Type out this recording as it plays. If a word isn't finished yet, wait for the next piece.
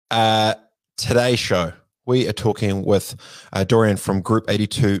Uh, Today's show, we are talking with Dorian from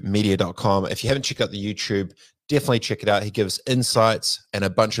group82media.com. If you haven't checked out the YouTube, definitely check it out. He gives insights and a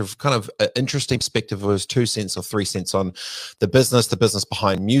bunch of kind of interesting perspective of his 2 cents or 3 cents on the business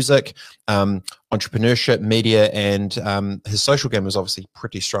behind music, entrepreneurship, media, and his social game is obviously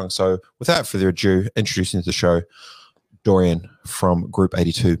pretty strong. So without further ado, introducing to the show, Dorian from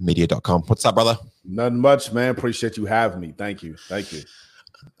group82media.com. What's up, brother? Nothing much, man. Appreciate you having me. Thank you. Thank you.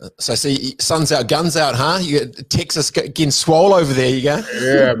 So I see sun's out, guns out, huh? You got Texas getting swole over there, you go?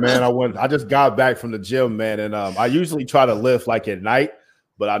 Yeah, man. I just got back from the gym, man. And I usually try to lift like at night,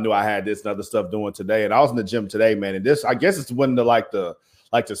 but I knew I had this and other stuff doing today. And I was in the gym today, man. And this, I guess it's when the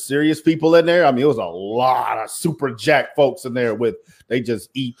serious people in there. I mean, it was a lot of super jack folks in there they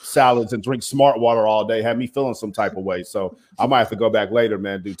just eat salads and drink smart water all day. Had me feeling some type of way. So I might have to go back later,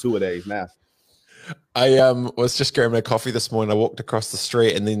 man, do 2 of these now. I was just grabbing a coffee this morning. I walked across the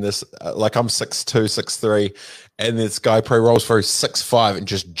street and then this, like I'm 6'2", 6'3", and this guy probably rolls through 6'5" and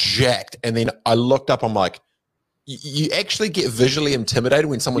just jacked. And then I looked up, I'm like, you actually get visually intimidated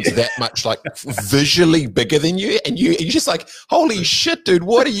when someone's that much like visually bigger than you, and you're just like, holy shit, dude,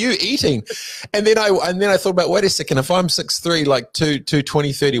 what are you eating? And then I thought about, wait a second, if I'm 6'3", like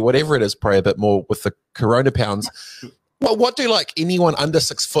 220, 30, whatever it is, probably a bit more with the Corona pounds. Well, what do like anyone under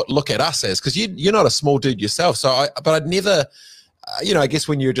 6 foot look at us as? Because you're not a small dude yourself. So but I'd never, I guess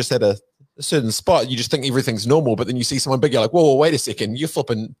when you're just at a certain spot, you just think everything's normal. But then you see someone big, you're like, whoa, wait a second, you're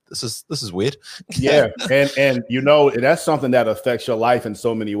flipping. This is weird. Yeah, and that's something that affects your life in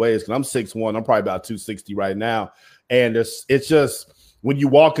so many ways. Because I'm 6'1", I'm probably about 260 right now, and it's just when you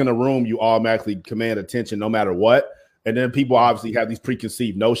walk in a room, you automatically command attention no matter what. And then people obviously have these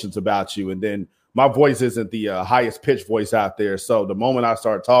preconceived notions about you, and then my voice isn't the highest pitched voice out there. So the moment I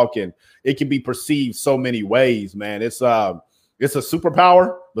start talking, it can be perceived so many ways, man. It's a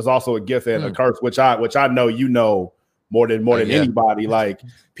superpower, but it's also a gift and a curse, which I know more than anybody. Like,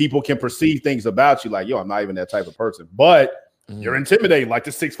 people can perceive things about you like, yo, I'm not even that type of person. But you're intimidating. Like,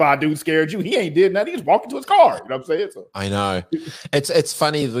 the 6'5" dude scared you. He ain't did nothing. He just walked into his car. You know what I'm saying? So. I know. It's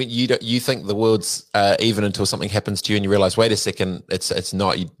funny when you think the world's even until something happens to you and you realize, wait a second, it's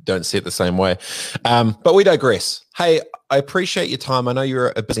not. You don't see it the same way. But we digress. Hey, I appreciate your time. I know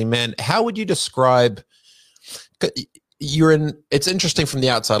you're a busy man. How would you describe? It's interesting from the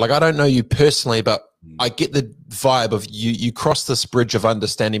outside. Like, I don't know you personally, but I get the vibe of you cross this bridge of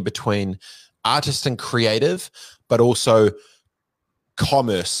understanding between artist and creative, but also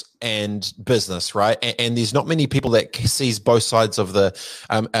commerce and business, right? And there's not many people that sees both sides of the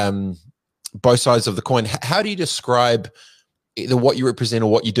coin. How do you describe either what you represent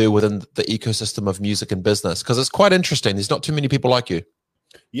or what you do within the ecosystem of music and business? Because it's quite interesting. There's not too many people like you.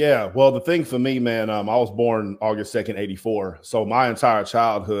 Yeah, well, the thing for me, man, I was born August 2nd, 1984. So my entire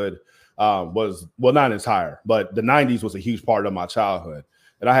childhood was, well, not entire, but the 90s was a huge part of my childhood.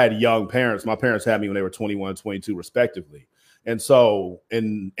 And I had young parents. My parents had me when they were 21, 22, respectively. And so,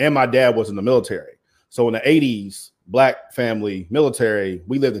 and my dad was in the military. So in the 80s, Black family, military,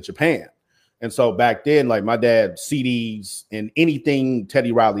 we lived in Japan. And so back then, like, my dad, CDs and anything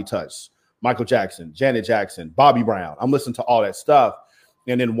Teddy Riley touched, Michael Jackson, Janet Jackson, Bobby Brown. I'm listening to all that stuff.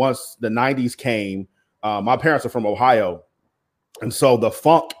 And then once the 90s came, my parents are from Ohio. And so the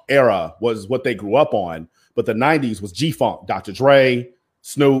funk era was what they grew up on. But the 90s was G-Funk, Dr. Dre,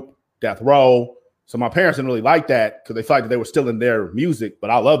 Snoop, Death Row. So my parents didn't really like that because they felt like they were still in their music, but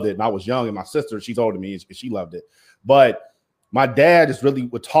I loved it. And I was young, and my sister, she's older than me, and she loved it. But my dad just really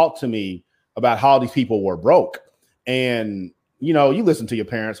would talk to me about how these people were broke. And, you listen to your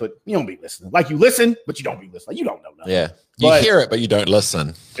parents, but you don't be listening. Like, you listen, but you don't be listening. You don't know nothing. Yeah. You hear it, but you don't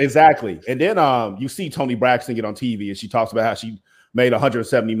listen. Exactly. And then you see Toni Braxton get on TV, and she talks about how she made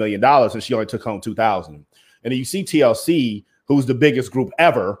 $170 million and she only took home $2,000. And then you see TLC, who's the biggest group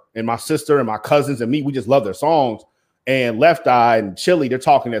ever, and my sister and my cousins and me, we just love their songs. And Left Eye and Chili, they're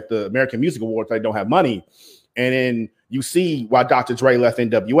talking at the American Music Awards. They don't have money. And then you see why Dr. Dre left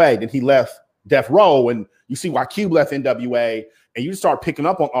NWA. Then he left Death Row, and you see why Cube left NWA. And you start picking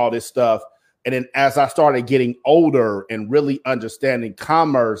up on all this stuff. And then as I started getting older and really understanding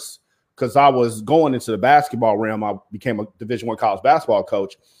commerce, because I was going into the basketball realm, I became a Division I college basketball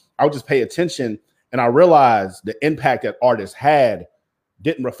coach. I would just pay attention. And I realized the impact that artists had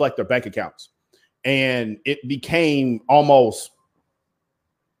didn't reflect their bank accounts. And it became almost,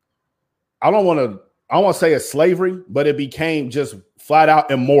 I don't want to say it's slavery, but it became just flat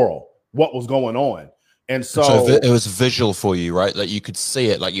out immoral what was going on. And so it was visual for you, right? Like, you could see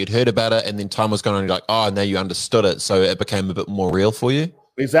it, like you'd heard about it, and then time was going on, you're like, oh, now you understood it. So it became a bit more real for you.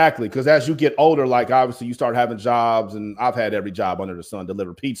 Exactly. Because as you get older, like obviously you start having jobs, and I've had every job under the sun,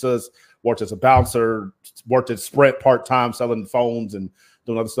 deliver pizzas, worked as a bouncer, worked at Sprint part-time selling phones and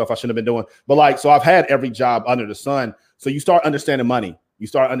doing other stuff I shouldn't have been doing. But like, so I've had every job under the sun. So you start understanding money, you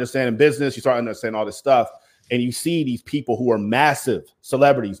start understanding business, you start understanding all this stuff. And you see these people who are massive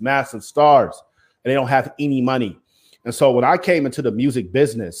celebrities, massive stars, and they don't have any money. And so when I came into the music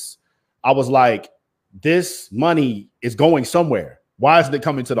business, I was like, this money is going somewhere. Why isn't it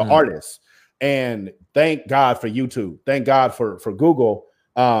coming to the artists? And thank God for YouTube. Thank God for Google.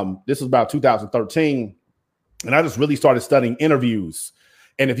 This was about 2013. And I just really started studying interviews.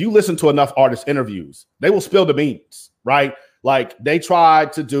 And if you listen to enough artist interviews, they will spill the beans, right? Like they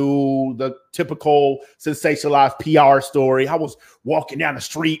tried to do the typical sensationalized PR story. I was walking down the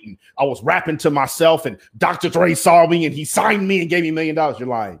street and I was rapping to myself and Dr. Dre saw me and he signed me and gave me $1 million. You're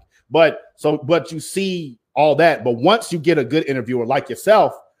lying. But you see all that. But once you get a good interviewer like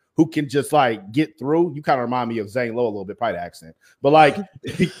yourself, who can just like get through, you kind of remind me of Zane Lowe a little bit, probably the accent. But like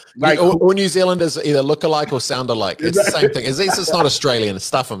all New Zealanders either look alike or sound alike. It's the same thing. It's just not Australian.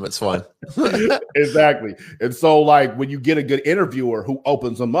 Stuff them. It's fine. Exactly. And so like when you get a good interviewer who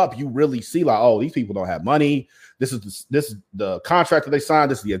opens them up, you really see like, oh, these people don't have money. This is the contract that they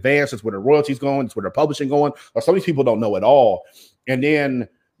signed. This is the advance. It's where the royalties going. It's where their publishing going. Or some of these people don't know at all. And then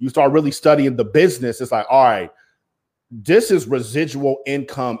you start really studying the business. It's like, all right, this is residual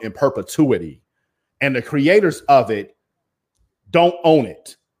income in perpetuity, and the creators of it don't own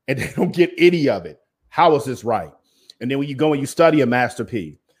it, and they don't get any of it. How is this right? And then when you go and you study a Master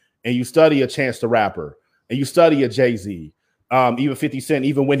P, and you study a Chance the Rapper, and you study a Jay-Z, even 50 Cent,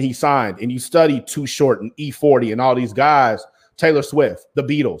 even when he signed, and you study Too Short and E40 and all these guys, Taylor Swift, the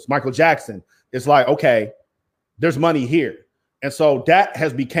Beatles, Michael Jackson, it's like, okay, there's money here. And so that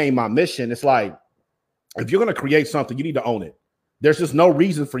has become my mission. It's like, if you're going to create something, you need to own it. There's just no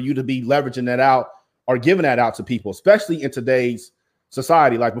reason for you to be leveraging that out or giving that out to people, especially in today's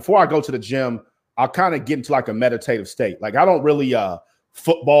society. Like before I go to the gym, I'll kind of get into like a meditative state. Like I don't really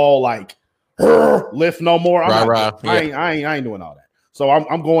football like lift no more. I ain't doing all that. So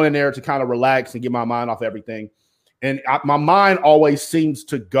I'm going in there to kind of relax and get my mind off everything. And my mind always seems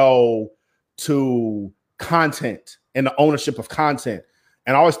to go to content and the ownership of content.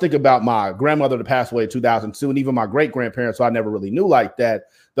 And I always think about my grandmother that passed away in 2002, and even my great-grandparents, who I never really knew like that.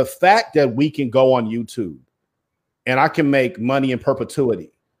 The fact that we can go on YouTube and I can make money in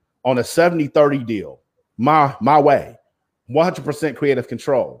perpetuity on a 70-30 deal, my way, 100% creative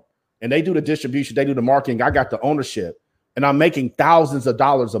control. And they do the distribution, they do the marketing, I got the ownership, and I'm making thousands of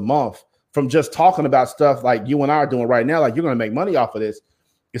dollars a month from just talking about stuff like you and I are doing right now. Like, you're going to make money off of this.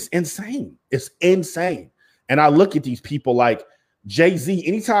 It's insane. It's insane. And I look at these people like Jay-Z,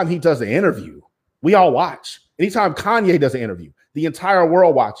 anytime he does an interview, we all watch. Anytime Kanye does an interview, the entire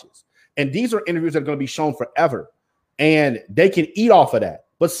world watches. And these are interviews that are going to be shown forever. And they can eat off of that.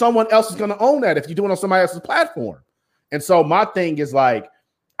 But someone else is going to own that if you do it on somebody else's platform. And so my thing is like,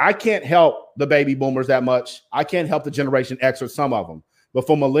 I can't help the baby boomers that much. I can't help the Generation X or some of them. But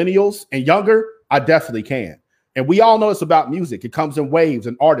for millennials and younger, I definitely can. And we all know it's about music. It comes in waves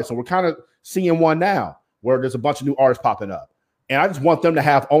and artists. And we're kind of seeing one now where there's a bunch of new artists popping up. And I just want them to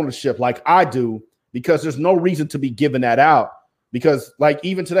have ownership like I do, because there's no reason to be giving that out. Because like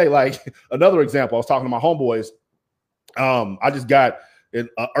even today, like another example, I was talking to my homeboys. I just got an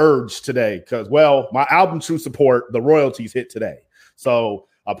urge today because, well, my album True Support, the royalties hit today. So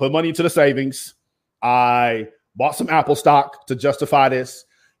I put money into the savings. I bought some Apple stock to justify this.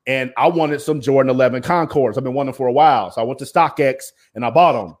 And I wanted some Jordan 11 Concords. I've been wanting them for a while. So I went to StockX and I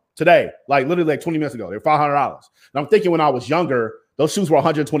bought them today, like literally like 20 minutes ago. They're $500. And I'm thinking when I was younger, those shoes were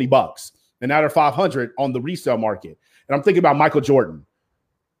 $120. And now they're $500 on the resale market. And I'm thinking about Michael Jordan.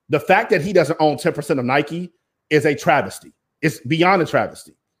 The fact that he doesn't own 10% of Nike is a travesty. It's beyond a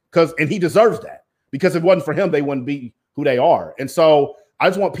travesty. And he deserves that. Because if it wasn't for him, they wouldn't be who they are. And so I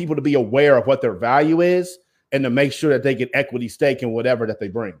just want people to be aware of what their value is and to make sure that they get equity stake in whatever that they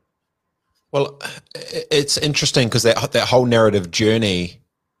bring. Well, it's interesting because that whole narrative journey,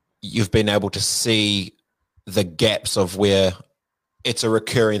 you've been able to see the gaps of where it's a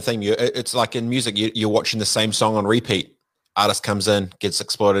recurring thing. It's like in music, you're watching the same song on repeat. Artist comes in, gets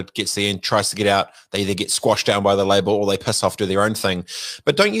exploited, gets the end, tries to get out. They either get squashed down by the label or they piss off, do their own thing.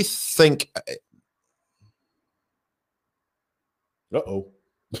 But don't you think... Uh-oh.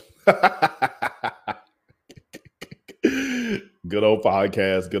 Good old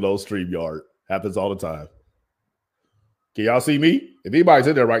podcast, good old StreamYard. Happens all the time. Can y'all see me? If anybody's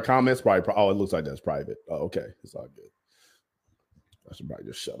in there, write comments. Probably. Oh, it looks like that's private. Oh, okay. It's all good. I should probably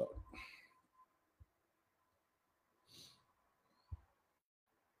just shut up.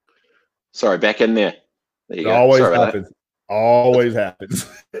 Sorry, back in there. There you It go. always Sorry about happens. Always happens.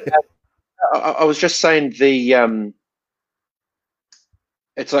 that. I was just saying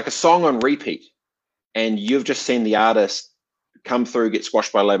it's like a song on repeat, and you've just seen the artist come through, get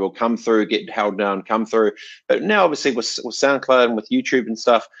squashed by a label, come through, get held down, come through. But now, obviously, with SoundCloud and with YouTube and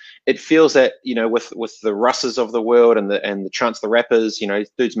stuff, it feels that, you know, with the Russes of the world and the Chance the Rappers, you know,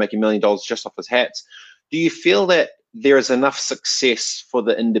 dude's making $1 million just off his hats. Do you feel that there is enough success for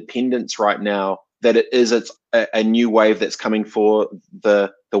the independents right now that it's a new wave that's coming for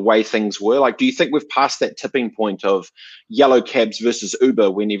the way things were? Like, do you think we've passed that tipping point of yellow cabs versus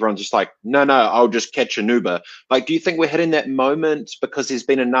Uber when everyone's just like, no, I'll just catch an Uber? Like, do you think we're hitting that moment because there's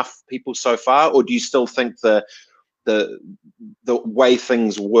been enough people so far, or do you still think the way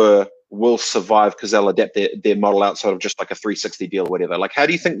things were will survive because they'll adapt their model outside of just like a 360 deal or whatever? Like, how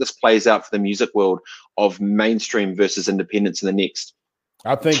do you think this plays out for the music world of mainstream versus independence in the next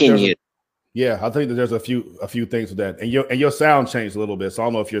I think 10 years? Yeah, I think that there's a few things with that, and your sound changed a little bit. So I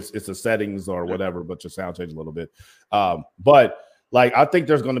don't know if it's the settings or whatever, but your sound changed a little bit. But like, I think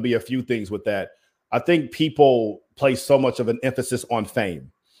there's going to be a few things with that. I think people place so much of an emphasis on fame,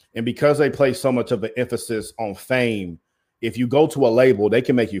 and because they place so much of an emphasis on fame, if you go to a label, they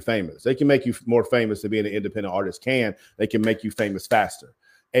can make you famous. They can make you more famous than being an independent artist can. They can make you famous faster,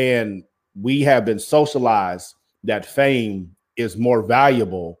 and we have been socialized that fame is more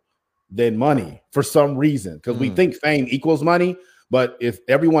valuable than money for some reason, because we think fame equals money. But if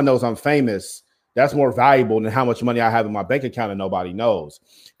everyone knows I'm famous, that's more valuable than how much money I have in my bank account and nobody knows.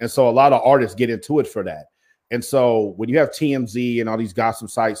 And so a lot of artists get into it for that. And so when you have TMZ and all these gossip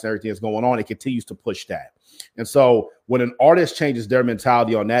sites and everything that's going on, it continues to push that. And so when an artist changes their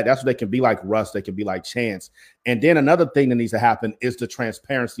mentality on that, that's what they can be like Russ, they can be like Chance. And then another thing that needs to happen is the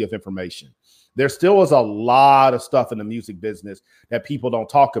transparency of information. There still is a lot of stuff in the music business that people don't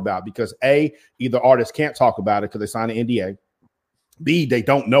talk about because A, either artists can't talk about it because they signed an NDA. B, they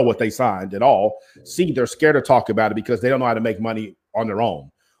don't know what they signed at all. C, they're scared to talk about it because they don't know how to make money on their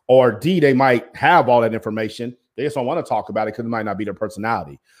own. Or D, they might have all that information. They just don't want to talk about it because it might not be their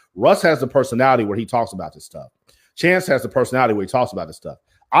personality. Russ has the personality where he talks about this stuff. Chance has the personality where he talks about this stuff.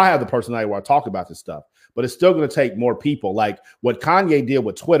 I have the personality where I talk about this stuff, but it's still going to take more people. Like what Kanye did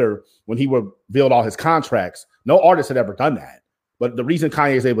with Twitter when he revealed all his contracts, no artist had ever done that. But the reason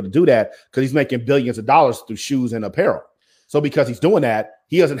Kanye is able to do that because he's making billions of dollars through shoes and apparel. So because he's doing that,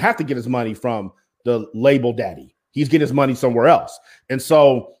 he doesn't have to get his money from the label daddy. He's getting his money somewhere else. And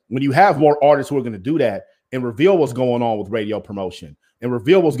so when you have more artists who are going to do that and reveal what's going on with radio promotion and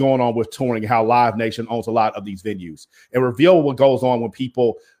reveal what's going on with touring, how Live Nation owns a lot of these venues, and reveal what goes on when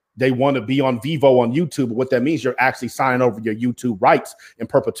people, they want to be on Vivo on YouTube. What that means, you're actually signing over your YouTube rights in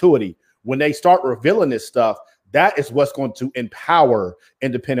perpetuity. When they start revealing this stuff, that is what's going to empower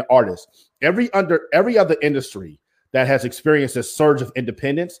independent artists. Every other industry that has experienced a surge of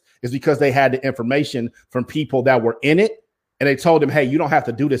independence is because they had the information from people that were in it, and they told them, hey, you don't have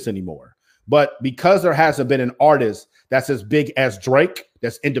to do this anymore. But because there hasn't been an artist that's as big as Drake,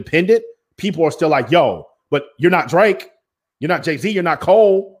 that's independent, people are still like, yo, but you're not Drake. You're not Jay-Z. You're not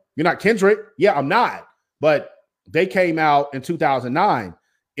Cole. You're not Kendrick. Yeah, I'm not. But they came out in 2009.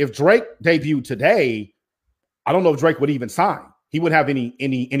 If Drake debuted today, I don't know if Drake would even sign. He wouldn't have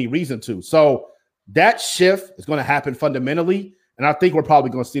any reason to. So that shift is going to happen fundamentally. And I think we're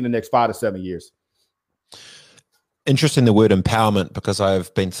probably going to see in the next 5 to 7 years. Interesting the word empowerment, because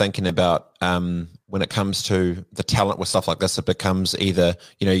I've been thinking about when it comes to the talent with stuff like this, it becomes either,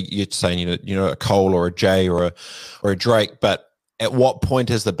 you know, you're saying, you know, a Cole or a Jay or a Drake, but at what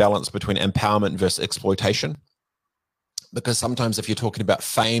point is the balance between empowerment versus exploitation? Because sometimes if you're talking about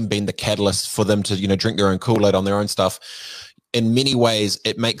fame being the catalyst for them to, you know, drink their own Kool-Aid on their own stuff, in many ways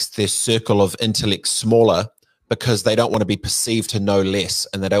it makes their circle of intellect smaller, because they don't want to be perceived to know less,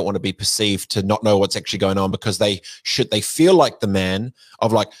 and they don't want to be perceived to not know what's actually going on, because they feel like the man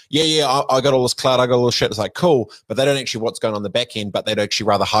of like, I got all this clout, I got all this shit. It's like, cool, but they don't actually what's going on the back end, but they'd actually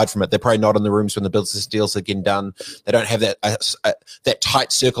rather hide from it. They're probably not in the rooms when the business deals are getting done. They don't have that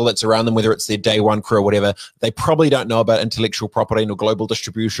tight circle that's around them, whether it's their day one crew or whatever. They probably don't know about intellectual property or global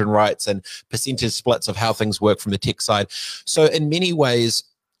distribution rights and percentage splits of how things work from the tech side. So in many ways,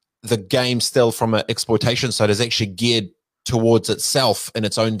 the game still from an exploitation side is actually geared towards itself and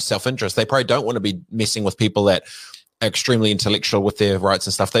its own self-interest. They probably don't want to be messing with people that are extremely intellectual with their rights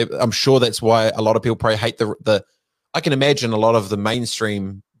and stuff. I'm sure that's why a lot of people probably hate I can imagine a lot of the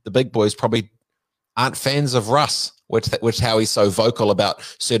mainstream, the big boys probably aren't fans of Russ, which how he's so vocal about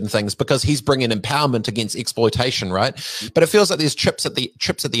certain things, because he's bringing empowerment against exploitation, right? But it feels like there's chips at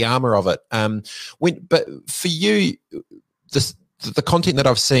the armor of it. But for you, the content that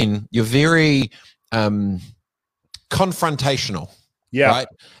I've seen, you're very confrontational. Yeah. Right?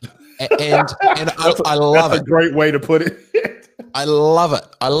 And I love it. That's a great way to put it. I love it.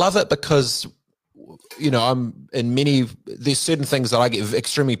 I love it because, there's certain things that I get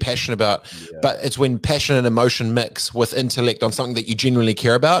extremely passionate about, but it's when passion and emotion mix with intellect on something that you genuinely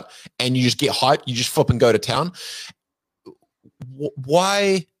care about, and you just get hyped, you just flip and go to town.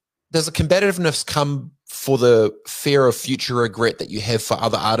 Why does the combativeness come for the fear of future regret that you have for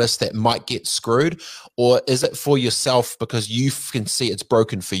other artists that might get screwed, or is it for yourself because you can see it's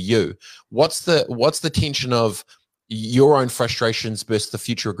broken for you? What's the tension of your own frustrations versus the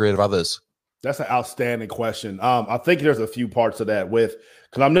future regret of others? That's an outstanding question. I think there's a few parts of that because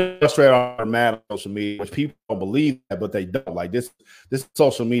I'm not frustrated or mad on social media, which people don't believe that, but they don't. Like this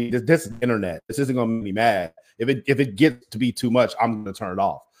social media, this internet, this isn't going to make me mad. If it gets to be too much, I'm going to turn it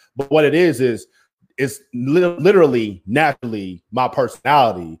off. But what it is it's literally naturally my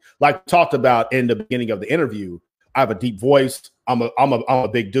personality. Like we talked about in the beginning of the interview, I have a deep voice. I'm a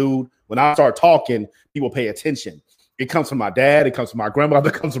big dude. When I start talking, people pay attention. It comes from my dad. It comes from my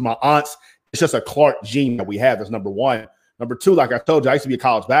grandmother. It comes from my aunts. It's just a Clark gene that we have. That's number one. Number two, like I told you, I used to be a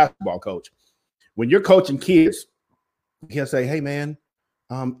college basketball coach. When you're coaching kids, you can say, hey, man,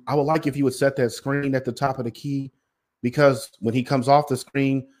 I would like if you would set that screen at the top of the key, because when he comes off the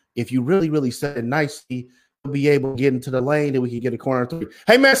screen, if you really, really set it nicely, we'll be able to get into the lane and we can get a corner three.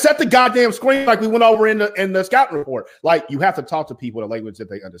 Hey, man, set the goddamn screen like we went over in the scouting report. Like, you have to talk to people in a language that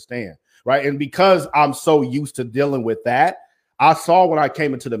they understand, right? And because I'm so used to dealing with that, I saw when I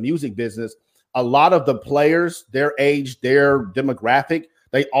came into the music business, a lot of the players, their age, their demographic,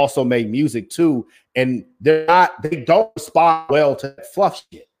 they also made music too. And they don't respond well to that fluff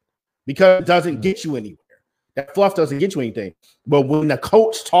shit because it doesn't get you anywhere. That fluff doesn't get you anything. But when the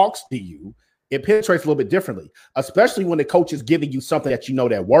coach talks to you, it penetrates a little bit differently, especially when the coach is giving you something that you know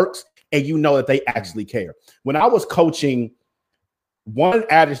that works and you know that they actually care. When I was coaching, one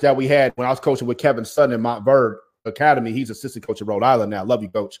adage that we had when I was coaching with Kevin Sutton in Montverde Academy, he's assistant coach at Rhode Island now. Love you,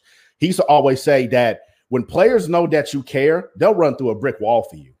 coach. He used to always say that when players know that you care, they'll run through a brick wall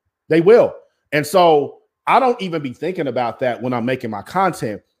for you. They will. And so I don't even be thinking about that when I'm making my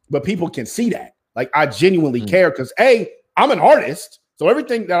content, but people can see that. Like, I genuinely care because, A, I'm an artist. So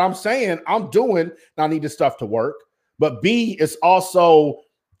everything that I'm saying, I'm doing, and I need this stuff to work. But B, it's also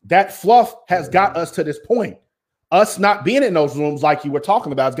that fluff has got us to this point. Us not being in those rooms like you were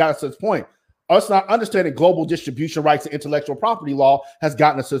talking about has got us to this point. Us not understanding global distribution rights and intellectual property law has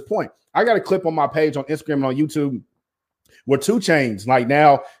gotten us to this point. I got a clip on my page on Instagram and on YouTube where 2 Chainz, like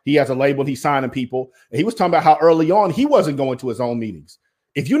now he has a label, he's signing people. And he was talking about how early on he wasn't going to his own meetings.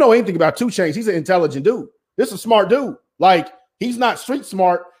 If you know anything about 2 Chainz, he's an intelligent dude. This is a smart dude. Like, he's not street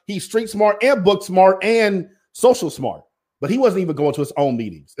smart. He's street smart and book smart and social smart. But he wasn't even going to his own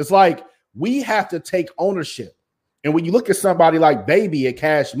meetings. It's like we have to take ownership. And when you look at somebody like Baby at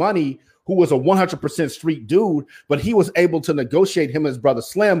Cash Money, who was a 100% street dude, but he was able to negotiate him and his brother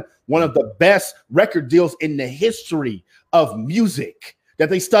Slim, one of the best record deals in the history of music that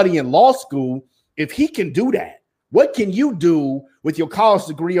they study in law school. If he can do that, what can you do with your college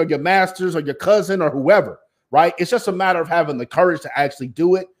degree or your master's or your cousin or whoever, right? It's just a matter of having the courage to actually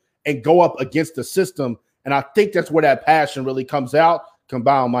do it and go up against the system. And I think that's where that passion really comes out,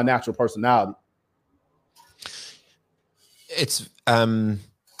 combined with my natural personality. It's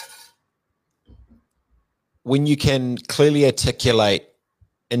when you can clearly articulate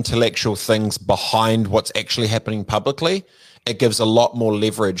intellectual things behind what's actually happening publicly, it gives a lot more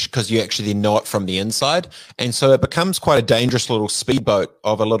leverage because you actually know it from the inside. And so it becomes quite a dangerous little speedboat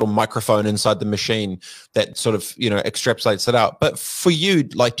of a little microphone inside the machine that sort of, extrapolates it out. But for you,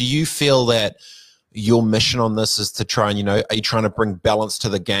 like, do you feel that your mission on this is to try and, are you trying to bring balance to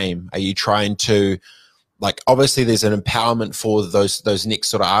the game? Are you trying to, like, obviously there's an empowerment for those next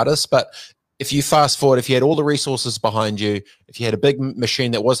sort of artists, but if you fast forward, if you had all the resources behind you, if you had a big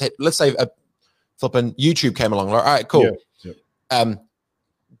machine that was, let's say a flipping YouTube came along, all right, cool. Yeah.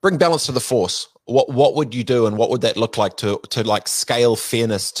 Bring balance to the force. What would you do, and what would that look like to like scale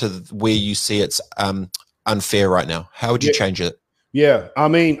fairness to where you see it's unfair right now? How would you change it? Yeah, I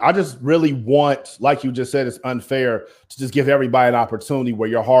mean, I just really want, like you just said, it's unfair to just give everybody an opportunity where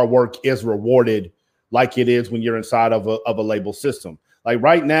your hard work is rewarded like it is when you're inside of a label system. Like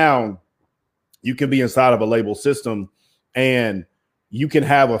right now, you can be inside of a label system and you can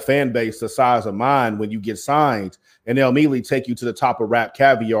have a fan base the size of mine when you get signed, and they'll immediately take you to the top of Rap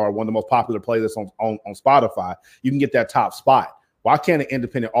Caviar, one of the most popular playlists on Spotify. You can get that top spot. Why can't an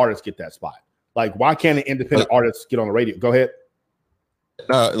independent artist get that spot? Like, why can't an independent artist get on the radio? Go ahead.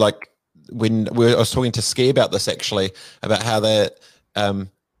 No, like when I was talking to Ski about this, actually, about how they're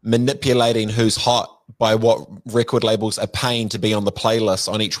manipulating who's hot by what record labels are paying to be on the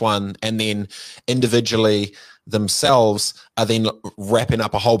playlist on each one, and then individually themselves are then wrapping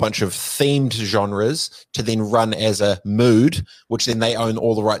up a whole bunch of themed genres to then run as a mood, which then they own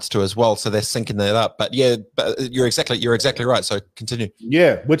all the rights to as well. So they're syncing that up. But yeah, but you're exactly right. So continue.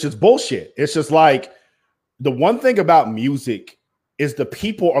 Yeah, which is bullshit. It's just like, the one thing about music is the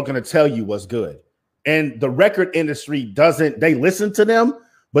people are going to tell you what's good, and the record industry doesn't. They listen to them,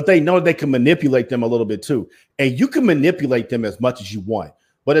 but they know they can manipulate them a little bit too. And you can manipulate them as much as you want.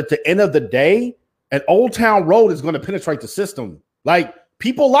 But at the end of the day, an Old Town Road is going to penetrate the system. Like,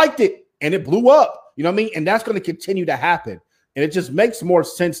 people liked it and it blew up. You know what I mean? And that's going to continue to happen. And it just makes more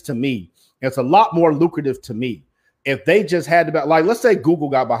sense to me. It's a lot more lucrative to me. If they just had to, like, let's say Google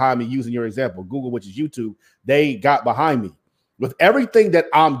got behind me, using your example, Google, which is YouTube, they got behind me. With everything that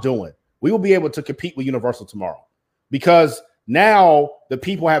I'm doing, we will be able to compete with Universal tomorrow, because now the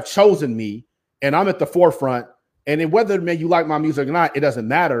people have chosen me and I'm at the forefront. And then whether, man, you like my music or not, it doesn't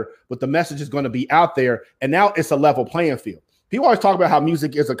matter, but the message is going to be out there. And now it's a level playing field. People always talk about how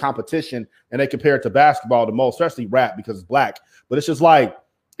music is a competition and they compare it to basketball the most, especially rap, because it's black. But it's just like,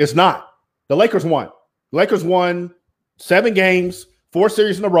 it's not. The Lakers won. The Lakers won 7 games, 4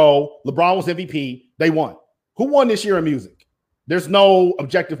 series in a row. LeBron was MVP. They won. Who won this year in music? There's no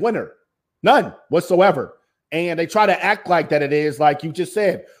objective winner. None whatsoever. And they try to act like that it is, like you just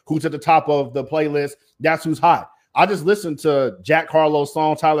said, who's at the top of the playlist, that's who's hot. I just listened to Jack Harlow's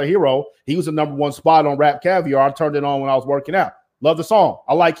song, Tyler Hero. He was the #1 spot on Rap Caviar. I turned it on when I was working out. Love the song.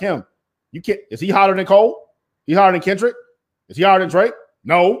 I like him. You can't. Is he hotter than Cole? He's hotter than Kendrick? Is he hotter than Drake?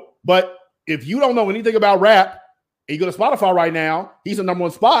 No. But if you don't know anything about rap and you go to Spotify right now, he's the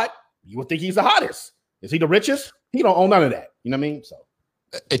 #1 spot. You would think he's the hottest. Is he the richest? He don't own none of that. You know what I mean? So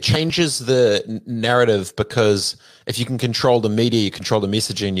it changes the narrative, because if you can control the media, you control the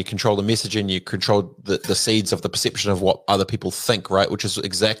messaging, you control the seeds of the perception of what other people think, right? Which is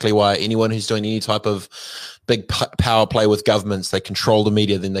exactly why anyone who's doing any type of big power play with governments, they control the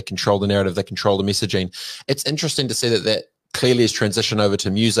media, then they control the narrative, they control the messaging. It's interesting to see that clearly is transitioned over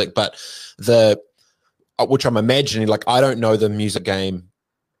to music, but which I'm imagining, like, I don't know the music game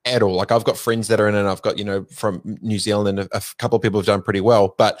at all. Like, I've got friends that are in it, and I've got, from New Zealand, and a couple of people have done pretty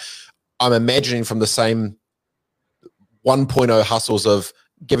well, but I'm imagining from the same 1.0 hustles of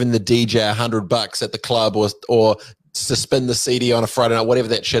giving the DJ $100 at the club, or to spin the CD on a Friday night, whatever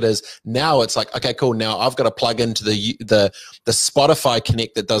that shit is. Now it's like, okay, cool. Now I've got to plug into the Spotify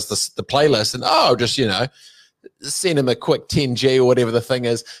Connect that does the playlist, and just, send him a quick 10G or whatever the thing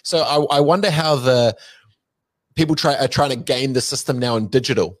is. So I wonder how the people are trying to game the system now in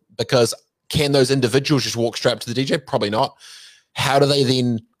digital, because can those individuals just walk straight up to the DJ? Probably not. How do they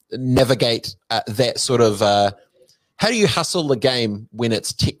then navigate that sort of, how do you hustle the game when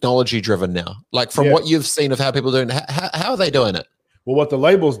it's technology driven now? Like, from what you've seen of how people are doing, how are they doing it? Well, what the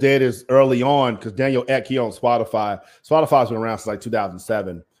labels did is early on, because Daniel Ek, he owns Spotify. Spotify's been around since like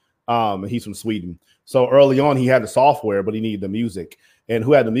 2007. And he's from Sweden. So early on, he had the software, but he needed the music. And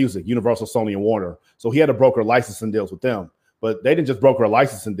who had the music? Universal, Sony, and Warner. So he had to broker licensing deals with them. But they didn't just broker a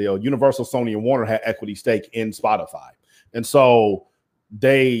licensing deal. Universal, Sony, and Warner had equity stake in Spotify. And so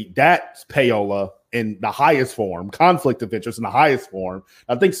that's payola in the highest form, conflict of interest in the highest form.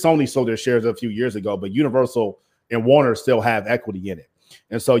 I think Sony sold their shares a few years ago, but Universal and Warner still have equity in it.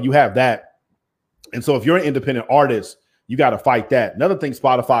 And so you have that. And so if you're an independent artist, you got to fight that. Another thing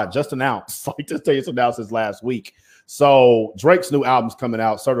Spotify just announced, like this day, it's announced this last week. So Drake's new album's coming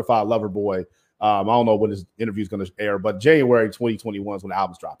out, Certified Lover Boy. I don't know when this interview is going to air, but January 2021 is when the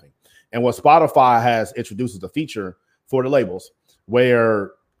album's dropping. And what Spotify has introduced is a feature for the labels,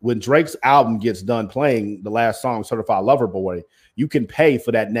 where when Drake's album gets done playing, the last song, Certified Lover Boy, you can pay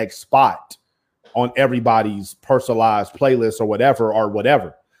for that next spot on everybody's personalized playlist or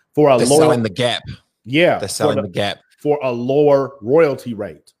whatever for a They're lower, selling the gap. Yeah, they're selling the gap for a lower royalty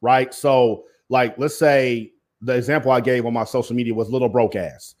rate, right? So, like, let's say the example I gave on my social media was Little Broke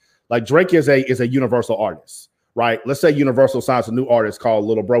Ass. Like, Drake is a Universal artist, right? Let's say Universal signs a new artist called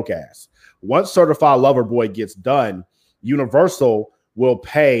Little Broke Ass. Once Certified Lover Boy gets done, Universal will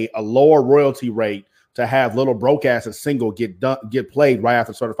pay a lower royalty rate to have Little Broke Ass a single get played right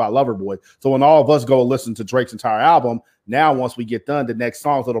after Certified Lover Boy. So when all of us go listen to Drake's entire album, now once we get done, the next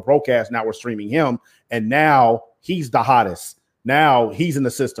song's Little Broke Ass. Now we're streaming him, and now he's the hottest. Now he's in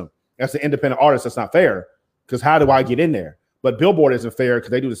the system. As an independent artist, that's not fair, because how do I get in there? But Billboard isn't fair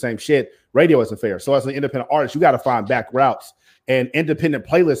because they do the same shit. Radio isn't fair. So as an independent artist, you got to find back routes. And independent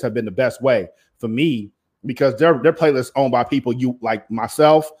playlists have been the best way for me because their playlists owned by people you like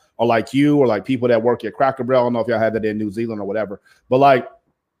myself or like you or like people that work at Cracker Barrel. I don't know if y'all had that in New Zealand or whatever, but like,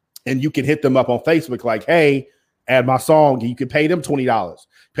 and you can hit them up on Facebook like, hey, add my song. You can pay them $20,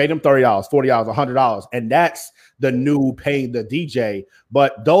 pay them $30, $40, $100. And that's the new paying the DJ.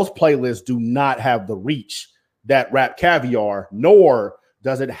 But those playlists do not have the reach that Rap Caviar, nor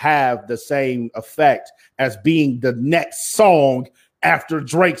does it have the same effect as being the next song after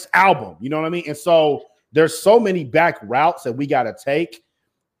Drake's album. You know what I mean? And so there's so many back routes that we got to take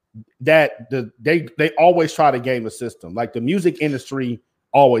that they always try to game the system. Like the music industry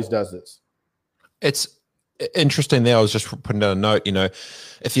always does this. It's interesting there. I was just putting down a note,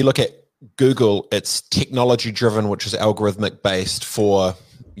 if you look at Google, it's technology driven, which is algorithmic based for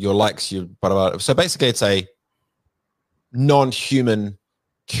your likes, your blah, blah, blah. So basically it's a non-human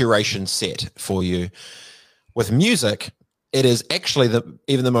curation set for you. With music, it is actually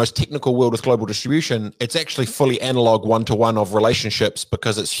even the most technical world with global distribution. It's actually fully analog one-to-one of relationships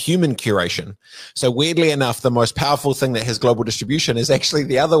because it's human curation. So weirdly enough, the most powerful thing that has global distribution is actually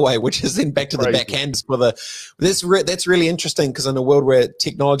the other way, which is then back to the backhands for that's really interesting, because in a world where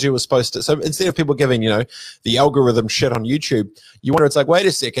technology was supposed to, so instead of people giving, the algorithm shit on YouTube, you wonder, it's like, wait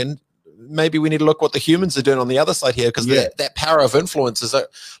a second, maybe we need to look what the humans are doing on the other side here, because that power of influence is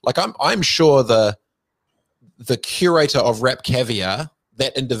like, I'm sure the curator of Rap Caviar,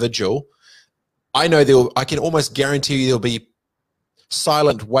 that individual, I can almost guarantee you there'll be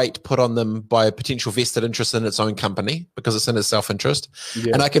silent weight put on them by a potential vested interest in its own company because it's in its self-interest.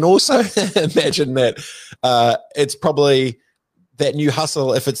 Yeah. And I can also imagine that it's probably that new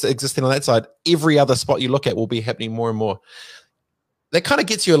hustle, if it's existing on that side, every other spot you look at will be happening more and more. That kind of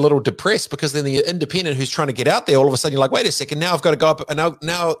gets you a little depressed, because then the independent who's trying to get out there, all of a sudden you're like, wait a second, now I've got to go up, and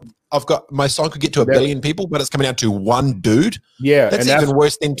now I've got, my song could get to 1 billion people, but it's coming down to one dude. Yeah. That's even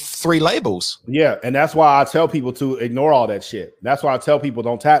worse than 3 labels. Yeah. And that's why I tell people to ignore all that shit. That's why I tell people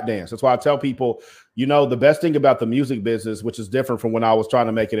don't tap dance. That's why I tell people, the best thing about the music business, which is different from when I was trying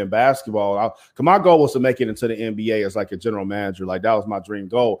to make it in basketball. My goal was to make it into the NBA as like a general manager. Like that was my dream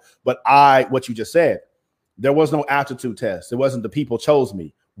goal. But what you just said, there was no aptitude test. It wasn't the people chose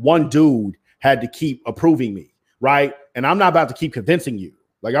me. One dude had to keep approving me, right? And I'm not about to keep convincing you.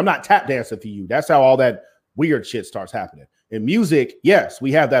 Like, I'm not tap dancing for you. That's how all that weird shit starts happening. In music, yes,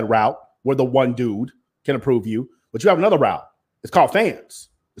 we have that route where the one dude can approve you, but you have another route. It's called fans.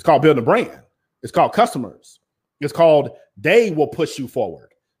 It's called building a brand. It's called customers. It's called they will push you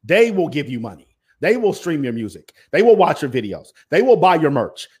forward. They will give you money. They will stream your music. They will watch your videos. They will buy your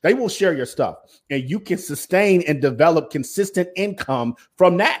merch. They will share your stuff. And you can sustain and develop consistent income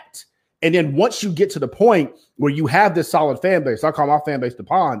from that. And then once you get to the point where you have this solid fan base, I call my fan base the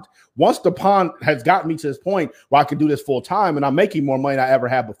pond. Once the pond has gotten me to this point where I can do this full time and I'm making more money than I ever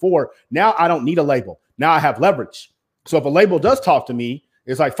had before, now I don't need a label. Now I have leverage. So if a label does talk to me,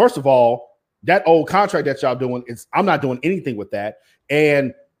 it's like, first of all, that old contract that y'all doing, I'm not doing anything with that.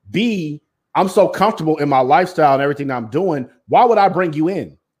 And B, I'm so comfortable in my lifestyle and everything that I'm doing. Why would I bring you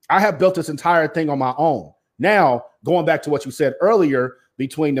in? I have built this entire thing on my own. Now, going back to what you said earlier,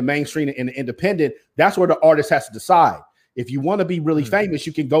 between the mainstream and the independent, that's where the artist has to decide. If you want to be really famous,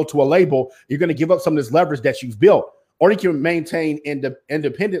 you can go to a label. You're going to give up some of this leverage that you've built, or you can maintain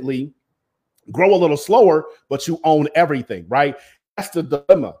independently, grow a little slower, but you own everything, right? That's the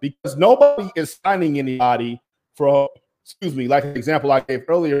dilemma, because nobody is signing anybody for, like an example I gave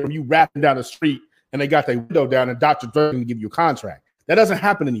earlier, you rapping down the street and they got their window down and Dr. Dre can give you a contract. That doesn't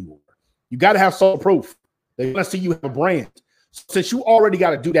happen anymore. You got to have social proof. They want to see you have a brand. Since you already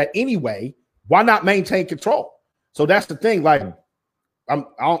got to do that anyway, why not maintain control? So that's the thing. Like,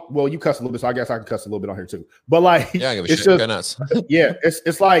 well, you cuss a little bit, so I guess I can cuss a little bit on here too. But like, yeah, I give a shit. Go nuts. Yeah,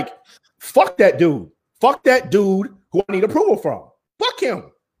 it's like, fuck that dude. Fuck that dude who I need approval from. Fuck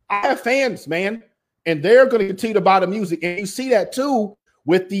him. I have fans, man. And they're going to continue to buy the music. And you see that too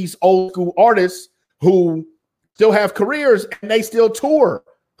with these old school artists who still have careers and they still tour,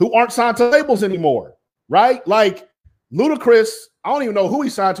 who aren't signed to labels anymore, right? Like Ludacris, I don't even know who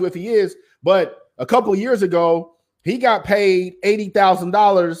he signed to if he is, but a couple of years ago, he got paid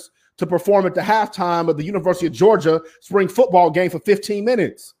 $80,000 to perform at the halftime of the University of Georgia spring football game for 15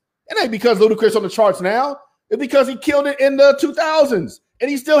 minutes. It ain't because Ludacris on the charts now. It's because he killed it in the 2000s and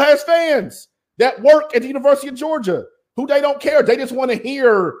he still has fans that work at the University of Georgia who they don't care. They just want to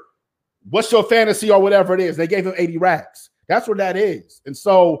hear what's your fantasy or whatever it is. They gave him 80 racks. That's what that is. And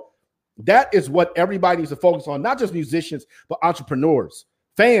so that is what everybody needs to focus on, not just musicians, but entrepreneurs,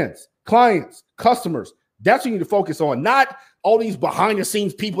 fans, clients, customers. That's what you need to focus on, not all these behind the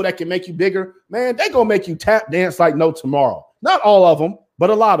scenes people that can make you bigger. Man, they're going to make you tap dance like no tomorrow. Not all of them, but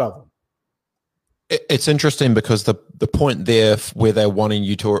a lot of them. It's interesting because the point there where they're wanting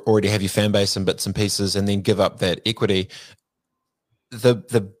you to already have your fan base and bits and pieces and then give up that equity,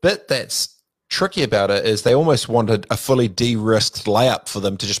 the bit that's tricky about it is they almost wanted a fully de-risked layup for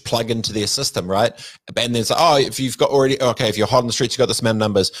them to just plug into their system, right? And there's if you've got if you're hot on the streets, you've got this amount of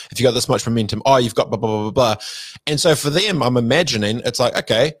numbers. If you've got this much momentum, you've got blah, blah, blah, blah, blah. And so for them, I'm imagining it's like,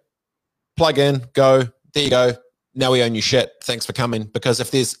 okay, plug in, go, there you go. Now we own your shit. Thanks for coming. Because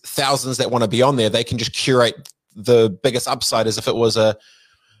if there's thousands that want to be on there, they can just curate the biggest upside as if it was a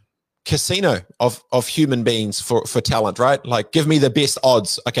casino of human beings for talent, right? Like, give me the best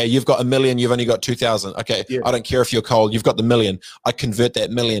odds. Okay, you've got 1 million, you've only got 2,000. Okay, yeah. I don't care if you're cold, you've got the 1 million. I convert that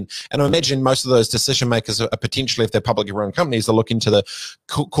 1 million. And I imagine most of those decision makers are potentially, if they're publicly run companies, they're looking to the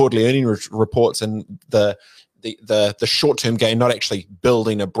quarterly earning reports and the short-term gain, not actually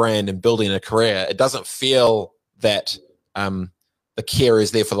building a brand and building a career. It doesn't feel that the care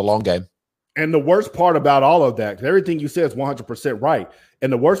is there for the long game. And the worst part about all of that, everything you said is 100% right.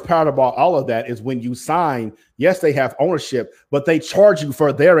 And the worst part about all of that is when you sign, yes, they have ownership, but they charge you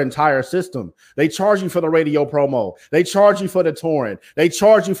for their entire system. They charge you for the radio promo. They charge you for the touring. They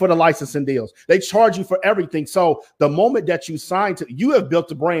charge you for the licensing deals. They charge you for everything. So the moment that you sign you have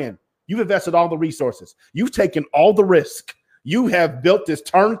built a brand. You've invested all the resources. You've taken all the risk. You have built this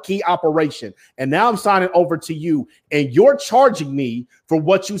turnkey operation, and now I'm signing over to you, and you're charging me for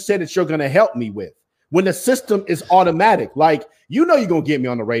what you said that you're going to help me with. When the system is automatic, like, you're going to get me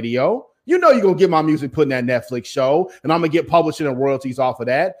on the radio. You're going to get my music put in that Netflix show, and I'm going to get publishing and royalties off of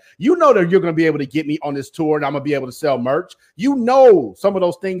that. That you're going to be able to get me on this tour, and I'm going to be able to sell merch. Some of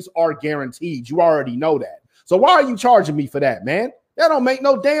those things are guaranteed. You already know that. So why are you charging me for that, man? That don't make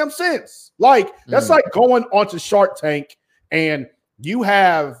no damn sense. Like, that's like going onto Shark Tank and you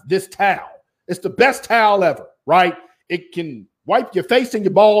have this towel. It's the best towel ever, right? It can wipe your face and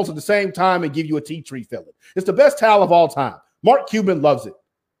your balls at the same time and give you a tea tree feeling. It's the best towel of all time. Mark Cuban loves it.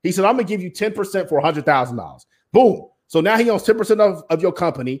 He said, I'm going to give you 10% for $100,000. Boom. So now he owns 10% of your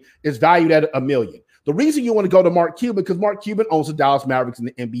company. Is valued at $1 million. The reason you want to go to Mark Cuban, because Mark Cuban owns the Dallas Mavericks in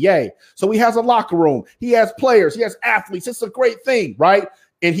the NBA. So he has a locker room. He has players. He has athletes. It's a great thing, right?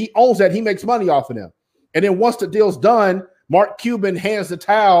 And he owns that. He makes money off of them. And then once the deal's done, Mark Cuban hands the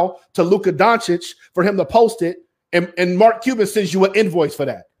towel to Luka Doncic for him to post it, and Mark Cuban sends you an invoice for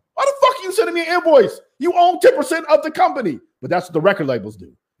that. Why the fuck are you sending me an invoice? You own 10% of the company. But that's what the record labels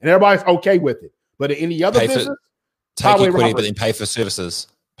do. And everybody's okay with it. But in any other business, take equity, but then pay for services.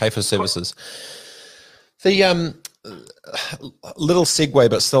 The little segue,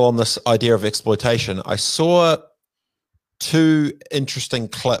 but still on this idea of exploitation, I saw 2 interesting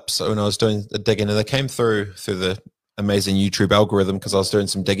clips when I was doing the digging, and they came through the amazing YouTube algorithm because I was doing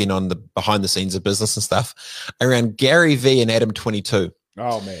some digging on the behind the scenes of business and stuff around Gary V and Adam 22.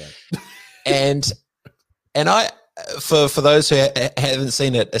 Oh man. and I, for those who haven't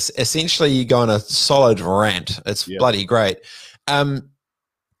seen it, essentially you go on a solid rant. It's bloody great. And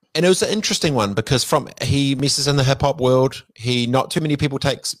it was an interesting one because he messes in the hip hop world. Not too many people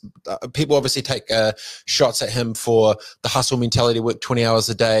people obviously take shots at him for the hustle mentality, work 20 hours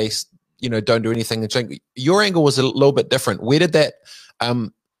a day, don't do anything. Your angle was a little bit different. Where did that,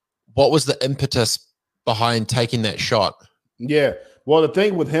 what was the impetus behind taking that shot? Yeah. Well, the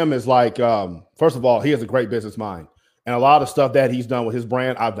thing with him is like, first of all, he has a great business mind. And a lot of stuff that he's done with his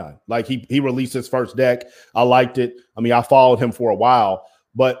brand, I've done. Like he released his first deck. I liked it. I mean, I followed him for a while,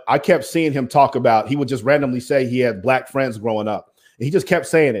 but I kept seeing him talk about, he would just randomly say he had black friends growing up. And he just kept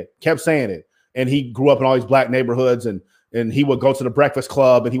saying it. And he grew up in all these black neighborhoods, and he would go to the Breakfast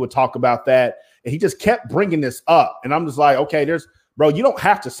Club and he would talk about that. And he just kept bringing this up. And I'm just like, okay, bro, you don't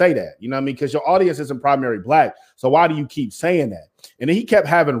have to say that. You know what I mean? Because your audience isn't primarily black. So why do you keep saying that? And then he kept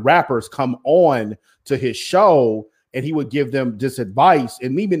having rappers come on to his show and he would give them this advice.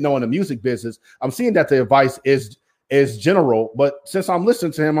 And me being knowing the music business, I'm seeing that the advice is general. But since I'm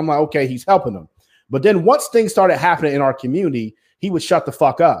listening to him, I'm like, okay, he's helping them. But then once things started happening in our community, he would shut the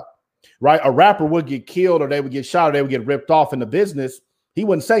fuck up. Right? A rapper would get killed or they would get shot or they would get ripped off in the business. He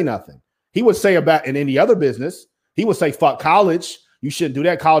wouldn't say nothing. He would say about in any other business, he would say, fuck college. You shouldn't do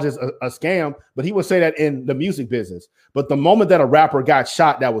that. College is a scam. But he would say that in the music business. But the moment that a rapper got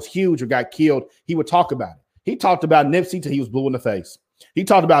shot that was huge or got killed, he would talk about it. He talked about Nipsey till he was blue in the face. He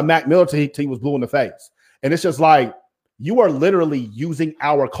talked about Mac Miller till he was blue in the face. And it's just like, you are literally using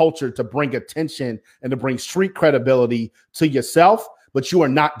our culture to bring attention and to bring street credibility to yourself, but you are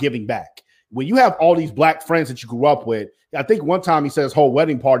not giving back. When you have all these black friends that you grew up with, I think one time he said his whole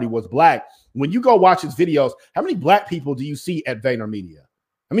wedding party was black. When you go watch his videos, how many black people do you see at VaynerMedia?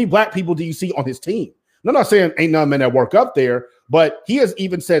 How many black people do you see on his team? I'm not saying ain't none men that work up there, But he has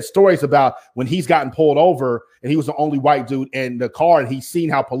even said stories about when he's gotten pulled over and he was the only white dude in the car and he's seen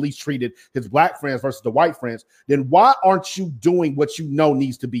how police treated his black friends versus the white friends. Then why aren't you doing what you know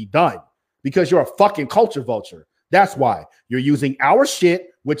needs to be done? Because you're a fucking culture vulture. That's why you're using our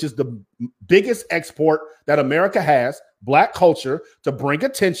shit, which is the biggest export that America has, black culture, to bring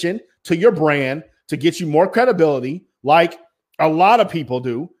attention to your brand, to get you more credibility, like a lot of people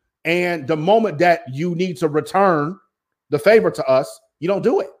do. And the moment that you need to return the favor to us, you don't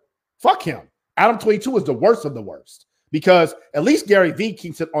do it. Fuck him. Adam 22 is the worst of the worst because at least Gary Vee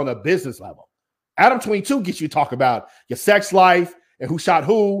keeps it on a business level. Adam 22 gets you to talk about your sex life and who shot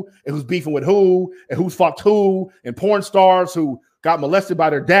who and who's beefing with who and who's fucked who and porn stars who got molested by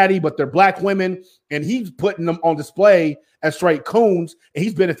their daddy, but they're black women. And he's putting them on display as straight coons and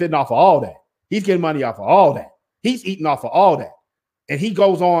he's benefiting off of all that. He's getting money off of all that. He's eating off of all that. And he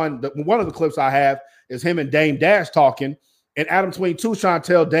goes on, one of the clips I have is him and Dame Dash talking, and Adam 22 is trying to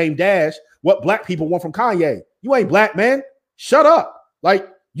tell Dame Dash what black people want from Kanye. You ain't black, man. Shut up. Like,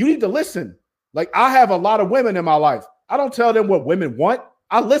 you need to listen. Like, I have a lot of women in my life. I don't tell them what women want.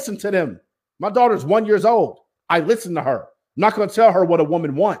 I listen to them. My daughter's 1 year old. I listen to her. I'm not going to tell her what a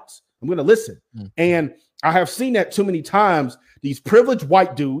woman wants. I'm going to listen. And I have seen that too many times. These privileged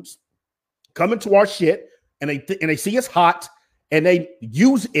white dudes come into our shit, and they see it's hot, and they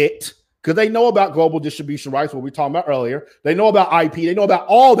use it because they know about global distribution rights, what we were talking about earlier. They know about IP. They know about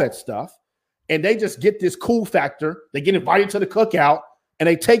all that stuff. And they just get this cool factor. They get invited to the cookout, and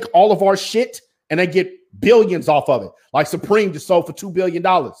they take all of our shit, and they get billions off of it. Like Supreme just sold for $2 billion.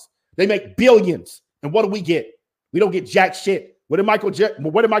 They make billions. And what do we get? We don't get jack shit. What did Michael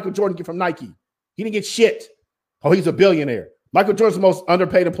Jordan get from Nike? He didn't get shit. Oh, he's a billionaire. Michael Jordan's the most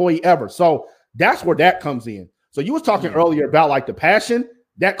underpaid employee ever. So that's where that comes in. So you was talking earlier about like the passion,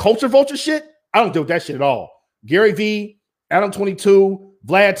 that culture vulture shit. I don't deal with that shit at all. Gary Vee, Adam 22,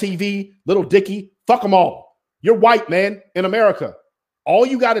 Vlad TV, Little Dicky, fuck them all. You're white, man, in America. All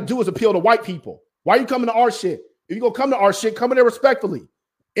you got to do is appeal to white people. Why are you coming to our shit? If you gonna come to our shit, come in there respectfully.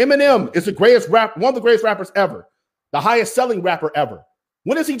 Eminem is the greatest one of the greatest rappers ever, the highest selling rapper ever.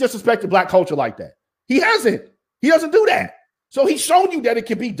 When has he disrespected black culture like that? He hasn't. He doesn't do that. So he's shown you that it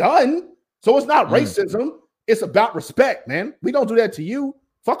can be done. So it's not racism. It's about respect, man. We don't do that to you.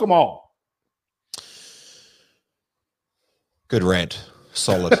 Fuck them all. Good rant.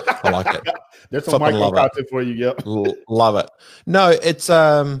 Solid. I like it. There's some micro content for you. Yep. Love it. No, it's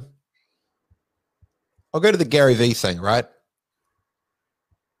I'll go to the Gary Vee thing, right?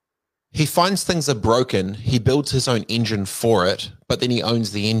 He finds things are broken. He builds his own engine for it, but then he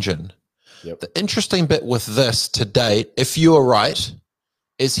owns the engine. Yep. The interesting bit with this to date, if you are right,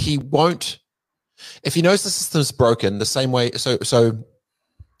 is he won't. If he knows the system's broken, the same way. So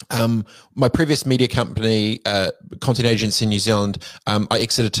my previous media company, content agency in New Zealand, I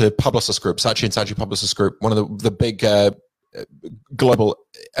exited to Publicis Group, Saatchi & Saatchi Publicis Group, one of the big global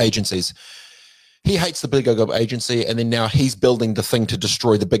agencies. He hates the big global agency, and then now he's building the thing to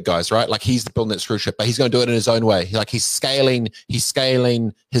destroy the big guys, right? Like he's building that cruise ship, but he's going to do it in his own way. Like he's scaling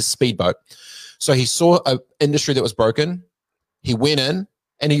his speedboat. So he saw an industry that was broken. He went in.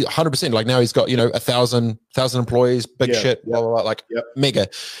 And he 100%, like now he's got, 1,000 employees, big shit, blah, blah, blah, like mega.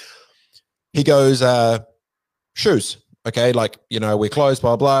 He goes, shoes. Okay. Like, we're closed,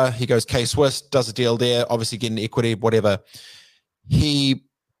 blah, blah. He goes K-Swiss, does a deal there, obviously getting equity, whatever. In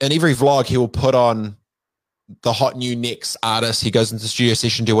every vlog, he will put on the hot new next artist. He goes into the studio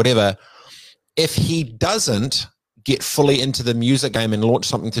session, do whatever. If he doesn't get fully into the music game and launch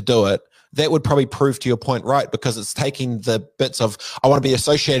something to do it, that would probably prove to your point right, because it's taking the bits of, I want to be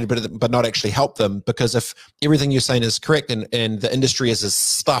associated but not actually help them, because if everything you're saying is correct and the industry is as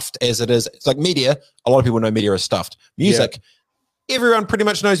stuffed as it is, it's like media, a lot of people know media is stuffed. Music, everyone pretty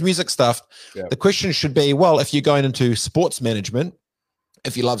much knows music stuffed. Yeah. The question should be, well, if you're going into sports management,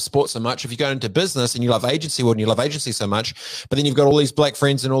 if you love sports so much, if you go into business and you love agency world and you love agency so much, but then you've got all these black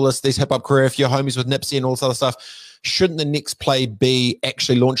friends and all this hip hop career, if you're homies with Nipsey and all this other stuff, shouldn't the next play be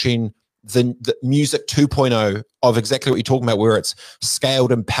actually launching the music 2.0 of exactly what you're talking about, where it's scaled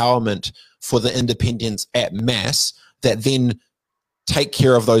empowerment for the independents at mass that then take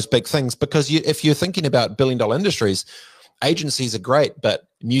care of those big things? Because if you're thinking about billion-dollar industries, agencies are great, but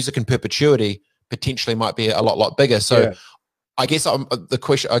music in perpetuity potentially might be a lot bigger. So I guess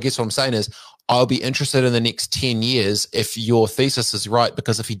what I'm saying is, I'll be interested in the next 10 years if your thesis is right,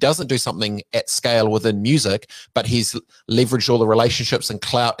 because if he doesn't do something at scale within music, but he's leveraged all the relationships and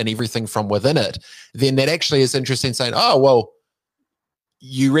clout and everything from within it, then that actually is interesting, saying, oh, well,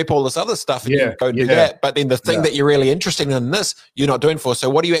 you rep all this other stuff and you go and do that. But then the thing that you're really interested in this, you're not doing for.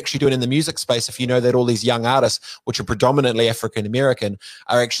 So what are you actually doing in the music space if you know that all these young artists, which are predominantly African-American,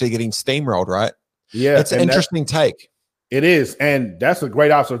 are actually getting steamrolled, right? Yeah. It's an interesting take. It is. And that's a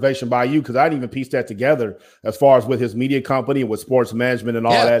great observation by you, because I didn't even piece that together as far as with his media company and with sports management and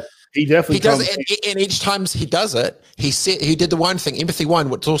all that. He definitely does it, and each time he does it, he did the one thing, Empathy One,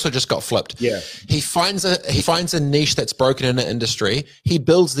 which also just got flipped. Yeah, he finds a niche that's broken in an industry. He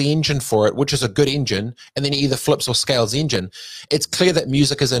builds the engine for it, which is a good engine, and then he either flips or scales the engine. It's clear that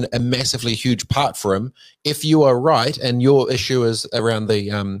music is a massively huge part for him. If you are right, and your issue is around the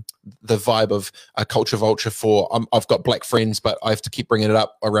vibe of a culture vulture for I've got black friends, but I have to keep bringing it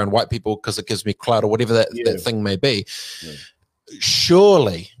up around white people because it gives me clout or whatever that thing may be. Yeah.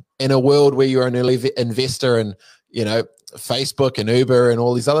 Surely, in a world where you're an early investor in, Facebook and Uber and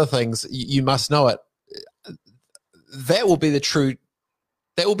all these other things, you must know it. That will be the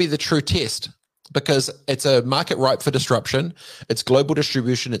true test, because it's a market ripe for disruption. It's global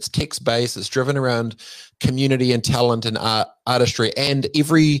distribution. It's text based. It's driven around community and talent and artistry. And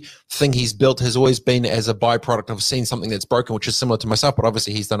everything he's built has always been as a byproduct of seeing something that's broken, which is similar to myself, but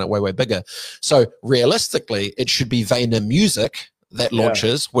obviously he's done it way, way bigger. So realistically, it should be Vayner Music that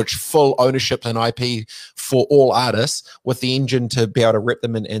launches, which full ownership and IP for all artists, with the engine to be able to rep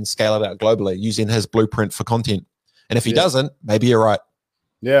them and scale it out globally using his blueprint for content. And if he doesn't, maybe you're right.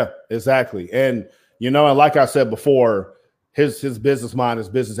 Yeah, exactly. And, and like I said before, his business mind, his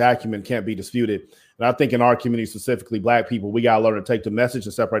business acumen can't be disputed. And I think in our community, specifically black people, we got to learn to take the message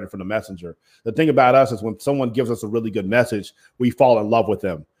and separate it from the messenger. The thing about us is when someone gives us a really good message, we fall in love with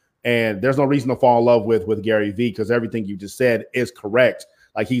them. And there's no reason to fall in love with Gary Vee, because everything you just said is correct.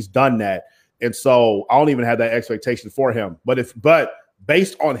 Like, he's done that. And so I don't even have that expectation for him. But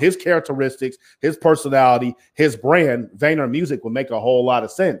based on his characteristics, his personality, his brand, Vayner Music would make a whole lot of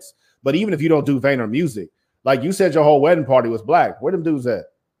sense. But even if you don't do Vayner Music, like you said, your whole wedding party was black. Where them dudes at?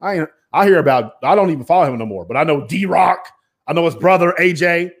 I don't even follow him no more, but I know D-Rock. I know his brother,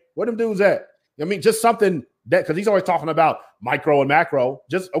 AJ. Where them dudes at? I mean, just something that, because he's always talking about micro and macro.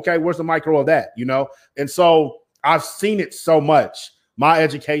 Just, okay, where's the micro of that, And so I've seen it so much. My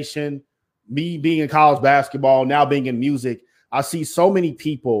education, me being in college basketball, now being in music, I see so many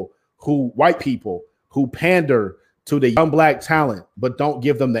white people who pander to the young black talent, but don't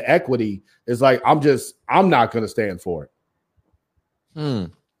give them the equity. It's like, I'm not going to stand for it.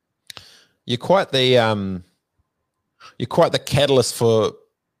 You're quite the catalyst for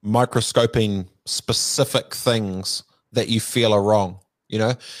microscoping specific things that you feel are wrong,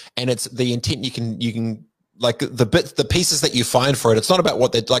 and it's the intent. You can like the pieces that you find for it. It's not about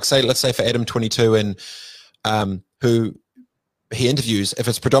what they like. Let's say for Adam 22 and who he interviews, if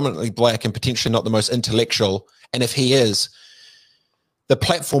it's predominantly black and potentially not the most intellectual, and if he is, the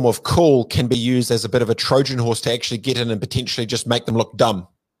platform of cool can be used as a bit of a Trojan horse to actually get in and potentially just make them look dumb,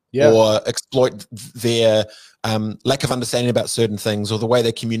 or exploit their lack of understanding about certain things or the way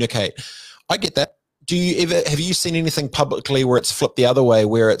they communicate. I get that. Have you seen anything publicly where it's flipped the other way,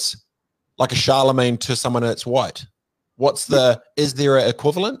 where it's like a Charlemagne to someone that's white? Is there an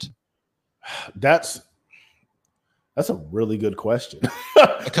equivalent? That's a really good question.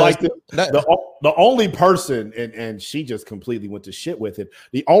 Like the only person, and she just completely went to shit with it.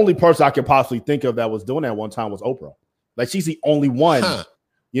 The only person I could possibly think of that was doing that one time was Oprah. Like, she's the only one.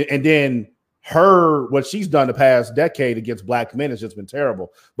 And then what she's done the past decade against black men has just been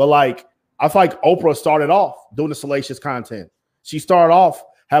terrible. But like, I feel like Oprah started off doing the salacious content. She started off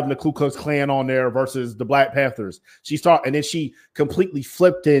having the Ku Klux Klan on there versus the Black Panthers. And then she completely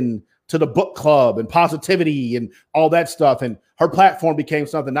flipped into the book club and positivity and all that stuff. And her platform became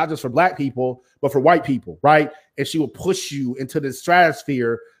something not just for black people, but for white people, right? And she will push you into the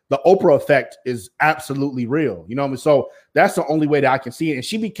stratosphere. The Oprah effect is absolutely real. You know what I mean? So that's the only way that I can see it. And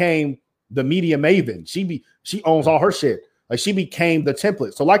she became the media maven. She owns all her shit. Like, she became the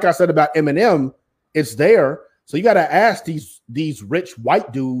template. So like I said about Eminem, it's there. So you got to ask these rich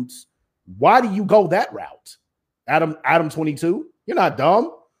white dudes, why do you go that route? Adam 22, you're not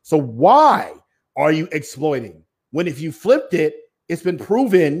dumb. So why are you exploiting when if you flipped it, it's been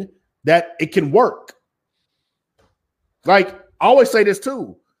proven that it can work? Like, I always say this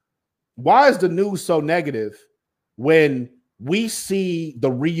too. Why is the news so negative when we see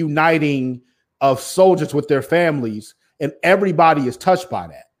the reuniting of soldiers with their families and everybody is touched by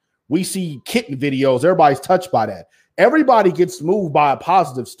that? We see kitten videos. Everybody's touched by that. Everybody gets moved by a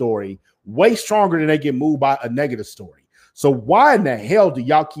positive story way stronger than they get moved by a negative story. So why in the hell do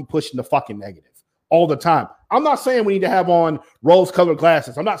y'all keep pushing the fucking negative all the time? I'm not saying we need to have on rose-colored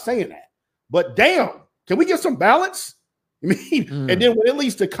glasses. I'm not saying that. But damn, can we get some balance? I mean, and then when it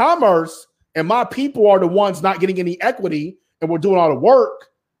leads to commerce and my people are the ones not getting any equity and we're doing all the work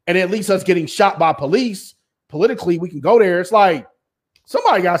and it leads us getting shot by police, politically, we can go there. It's like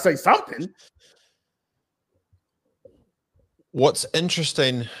somebody got to say something. What's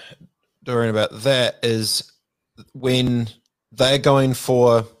interesting, Dorian, about that is when they're going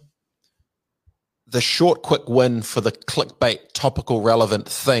for the short, quick win for the clickbait, topical, relevant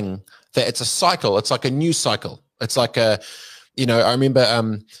thing, that it's a cycle. It's like a news cycle. It's like I remember,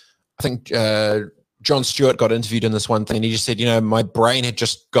 I think Jon Stewart got interviewed in this one thing, and he just said, my brain had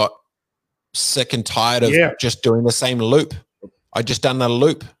just got sick and tired of just doing the same loop. I just done a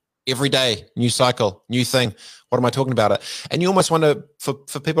loop every day, new cycle, new thing. What am I talking about it? And you almost wonder for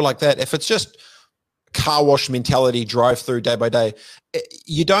people like that, if it's just car wash mentality, drive through day by day,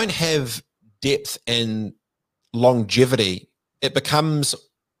 you don't have depth and longevity. It becomes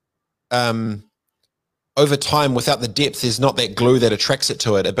over time, without the depth, there's not that glue that attracts it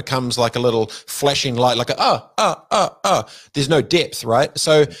to it. It becomes like a little flashing light, like there's no depth, right?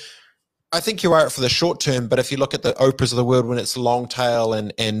 So I think you're right for the short term, but if you look at the Oprahs of the world when it's long tail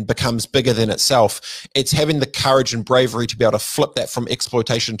and becomes bigger than itself, it's having the courage and bravery to be able to flip that from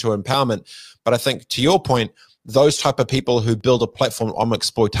exploitation to empowerment. But I think, to your point, those type of people who build a platform on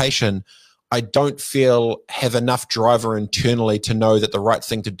exploitation, I don't feel have enough driver internally to know that the right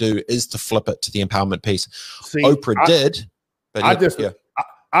thing to do is to flip it to the empowerment piece. See, Oprah did, but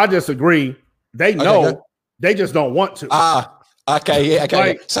I disagree. They know, they just don't want to. Okay, yeah,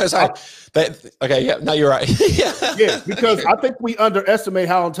 okay. No, you're right. Yeah, because I think we underestimate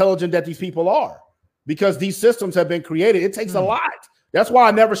how intelligent that these people are. Because these systems have been created, it takes a lot. That's why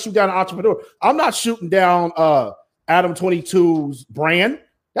I never shoot down an entrepreneur. I'm not shooting down Adam 22's brand.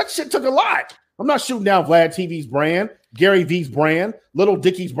 That shit took a lot. I'm not shooting down Vlad TV's brand, Gary V's brand, Little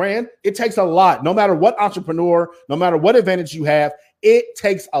Dickie's brand. It takes a lot. No matter what entrepreneur, no matter what advantage you have, it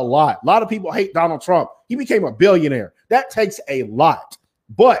takes a lot. A lot of people hate Donald Trump. He became a billionaire. That takes a lot.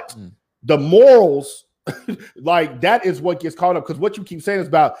 But the morals, like that is what gets caught up. Because what you keep saying is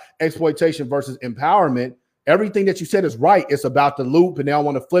about exploitation versus empowerment. Everything that you said is right. It's about the loop and they all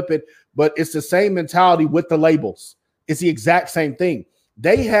want to flip it. But it's the same mentality with the labels. It's the exact same thing.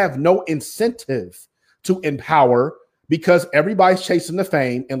 They have no incentive to empower because everybody's chasing the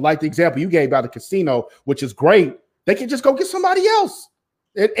fame. And like the example you gave about the casino, which is great, they can just go get somebody else.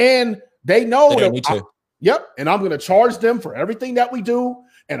 And they know they don't need to. Yep. And I'm going to charge them for everything that we do.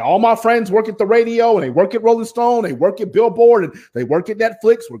 And all my friends work at the radio and they work at Rolling Stone. They work at Billboard and they work at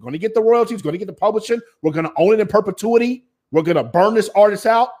Netflix. We're going to get the royalties. We're going to get the publishing. We're going to own it in perpetuity. We're going to burn this artist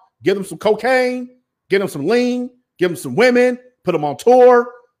out, give them some cocaine, get them some lean, give them some women, put them on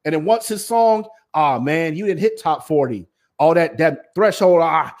tour. And then once his song, man, you didn't hit top 40. All that threshold,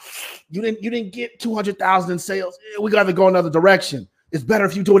 you didn't get 200,000 in sales. We got to go another direction. It's better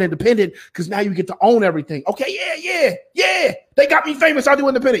if you do it independent because now you get to own everything. Okay, yeah. They got me famous. I'll do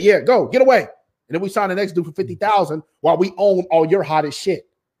independent. Yeah, go, get away. And then we sign the next dude for 50,000 while we own all your hottest shit.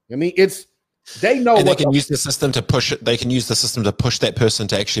 I mean, they know. And they can use the system to push it. They can use the system to push that person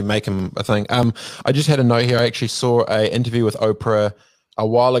to actually make him a thing. I just had a note here. I actually saw an interview with Oprah a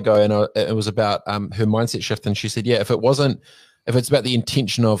while ago, and it was about her mindset shift. And she said, yeah, if it's about the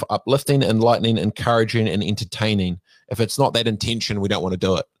intention of uplifting, enlightening, encouraging, and entertaining, if it's not that intention, we don't want to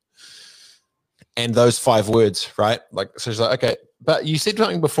do it. And those 5 words, right? Like, so she's like, okay. But you said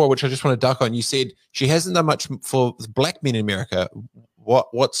something before, which I just want to duck on. You said she hasn't done much for black men in America.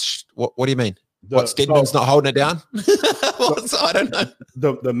 What do you mean? Stedman's not holding it down? I don't know.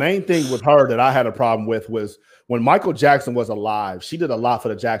 The main thing with her that I had a problem with was when Michael Jackson was alive, she did a lot for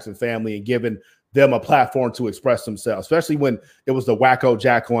the Jackson family and giving them a platform to express themselves, especially when it was the Wacko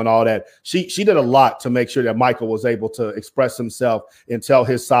Jacko and all that. She did a lot to make sure that Michael was able to express himself and tell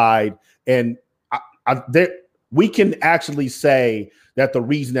his side. And we can actually say that the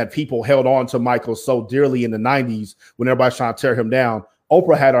reason that people held on to Michael so dearly in the 90s when everybody's trying to tear him down,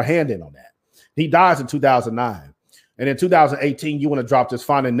 Oprah had her hand in on that. He dies in 2009. And in 2018, you want to drop this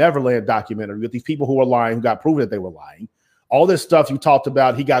Finding Neverland documentary with these people who are lying, who got proven that they were lying. All this stuff you talked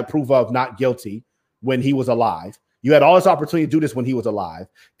about, he got proof of not guilty when he was alive. You had all this opportunity to do this when he was alive.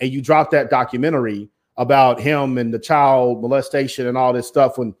 And you dropped that documentary about him and the child molestation and all this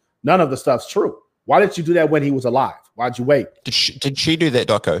stuff when none of the stuff's true. Why didn't you do that when he was alive? Why'd you wait? Did she do that,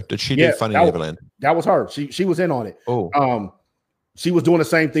 Doco? Did she do Finding Neverland? That was her. She was in on it. Oh. She was doing the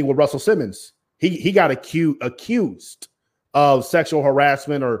same thing with Russell Simmons. He got accused of sexual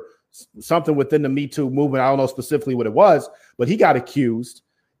harassment or something within the Me Too movement. I don't know specifically what it was, but he got accused,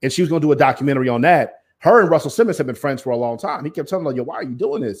 and she was going to do a documentary on that. Her and Russell Simmons have been friends for a long time. He kept telling her, "Yo, why are you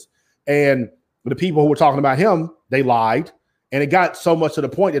doing this?" And But the people who were talking about him, they lied. And it got so much to the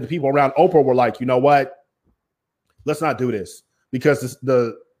point that the people around Oprah were like, you know what? Let's not do this because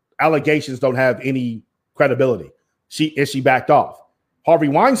the allegations don't have any credibility. She backed off. Harvey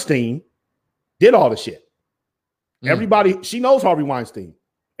Weinstein did all the shit. Everybody, she knows Harvey Weinstein.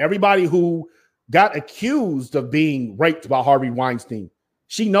 Everybody who got accused of being raped by Harvey Weinstein,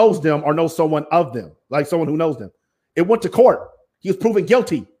 she knows them or knows someone of them, like someone who knows them. It went to court. He was proven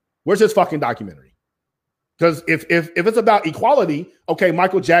guilty. Where's his fucking documentary? Because if it's about equality, okay,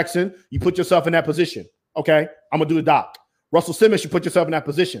 Michael Jackson, you put yourself in that position. Okay, I'm gonna do the doc. Russell Simmons, you put yourself in that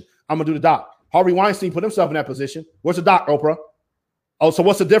position. I'm gonna do the doc. Harvey Weinstein put himself in that position. Where's the doc, Oprah? Oh, so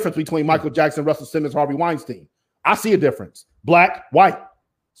what's the difference between Michael Jackson, Russell Simmons, Harvey Weinstein? I see a difference. Black, white.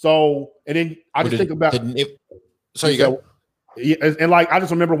 So, and then I just think about. So you go. And like, I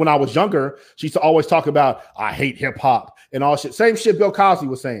just remember when I was younger, she used to always talk about, I hate hip hop and all shit. Same shit Bill Cosby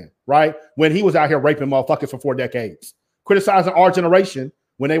was saying, right? When he was out here raping motherfuckers for 4 decades, criticizing our generation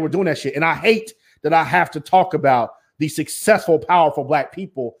when they were doing that shit. And I hate that I have to talk about the successful, powerful Black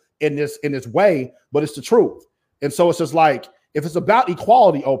people in this way, but it's the truth. And so it's just like, if it's about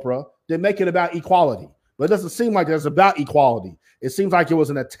equality, Oprah, then make it about equality. But it doesn't seem like it's about equality. It seems like it was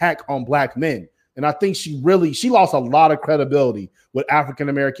an attack on Black men. And I think she lost a lot of credibility with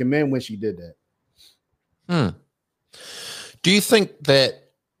African-American men when she did that. Do you think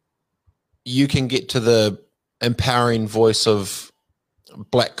that you can get to the empowering voice of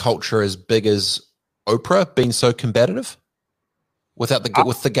Black culture as big as Oprah being so combative with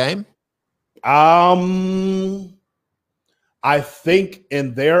the game? I think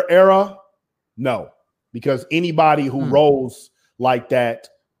in their era, no, because anybody who rose like that,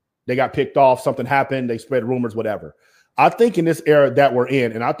 they got picked off, something happened, they spread rumors, whatever. I think in this era that we're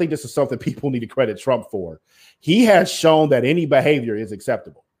in, and I think this is something people need to credit Trump for, he has shown that any behavior is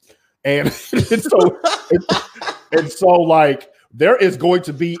acceptable. And so like there is going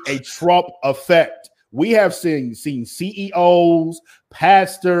to be a Trump effect. We have seen CEOs,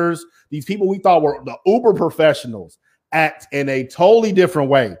 pastors, these people we thought were the uber professionals act in a totally different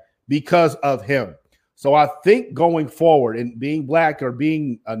way because of him. So I think going forward and being Black or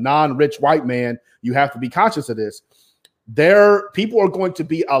being a non-rich white man, you have to be conscious of this. People are going to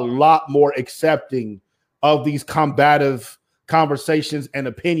be a lot more accepting of these combative conversations and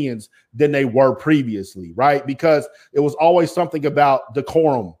opinions than they were previously, right? Because it was always something about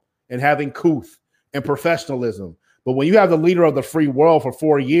decorum and having couth and professionalism. But when you have the leader of the free world for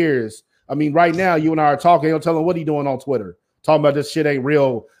 4 years, I mean, right now, you and I are talking, you'll tell him what he doing on Twitter, talking about this shit ain't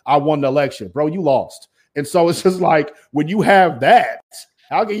real. I won the election. Bro, you lost. And so it's just like, when you have that,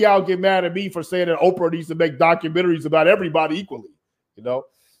 how can y'all get mad at me for saying that Oprah needs to make documentaries about everybody equally? You know?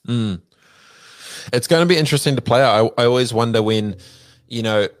 It's going to be interesting to play out. I always wonder when,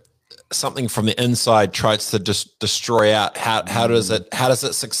 something from the inside tries to just destroy out. How does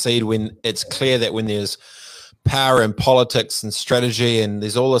it succeed when it's clear that when there's power and politics and strategy and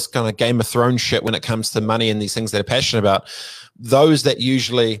there's all this kind of Game of Thrones shit when it comes to money and these things they're passionate about, those that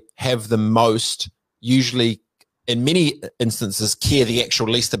usually have the most, usually in many instances care the actual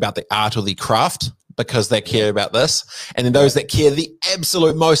least about the art or the craft because they care about this. And then those that care the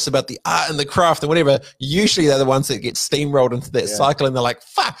absolute most about the art and the craft and whatever, usually they're the ones that get steamrolled into that cycle. And they're like,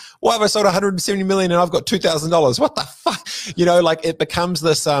 fuck, why have I sold 170 million and I've got $2,000? What the fuck? Like it becomes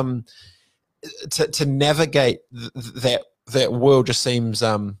this, to navigate that world just seems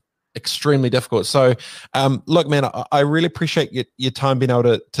extremely difficult. So look, man, I really appreciate your time being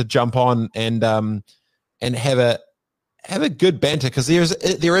able to jump on and have a good banter, because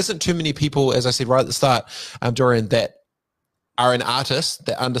there isn't too many people, as I said right at the start, Dorian, that are an artist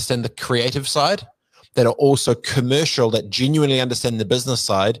that understand the creative side, that are also commercial, that genuinely understand the business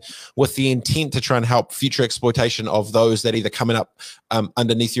side with the intent to try and help future exploitation of those that either coming up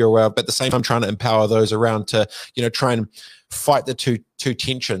underneath you or wherever, but at the same time trying to empower those around to, try and fight the two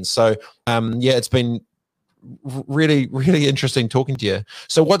tensions. So it's been really, really interesting talking to you.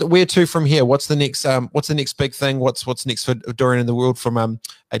 So where to from here? What's the next big thing? What's next for Dorian in the world from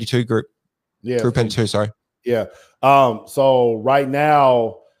 82 Group? Yeah. Group 82, sorry. Yeah. So right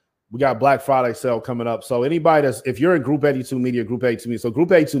now, we got Black Friday sale coming up. So anybody if you're in Group 82 Media, Group 82 Media. So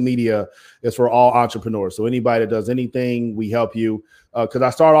Group 82 Media is for all entrepreneurs. So anybody that does anything, we help you. Because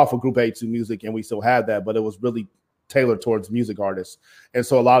I started off with Group 82 Music and we still have that, but it was really tailored towards music artists. And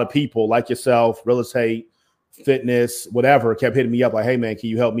so a lot of people like yourself, real estate, fitness, whatever, kept hitting me up like, hey man, can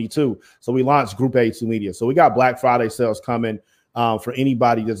you help me too? So we launched Group 82 Media. So we got Black Friday sales coming for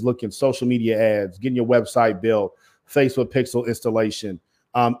anybody that's looking, social media ads, getting your website built, Facebook pixel installation,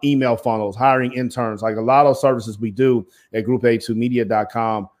 email funnels, hiring interns, like a lot of services we do at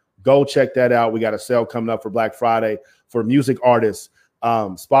group82media.com. Go check that out. We got a sale coming up for Black Friday for music artists,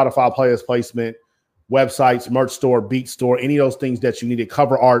 Spotify players placement, websites, merch store, beat store, any of those things that you needed,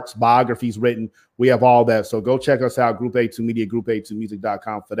 cover arts, biographies written. We have all that. So go check us out, Group A2 Media,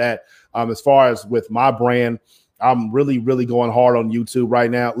 group82music.com for that. As far as with my brand, I'm really, really going hard on YouTube right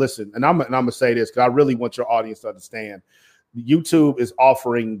now. Listen, and I'm going to say this because I really want your audience to understand. YouTube is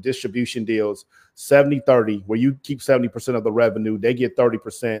offering distribution deals 70-30, where you keep 70% of the revenue. They get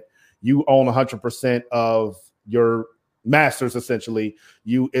 30%. You own 100% of your masters, essentially.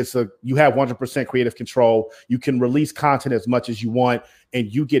 You have 100% creative control. You can release content as much as you want,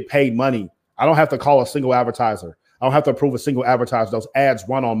 and you get paid money. I don't have to call a single advertiser. I don't have to approve a single advertiser. Those ads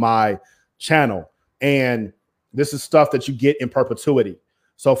run on my channel, and this is stuff that you get in perpetuity.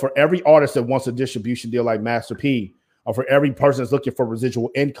 So for every artist that wants a distribution deal like Master P, or for every person that's looking for residual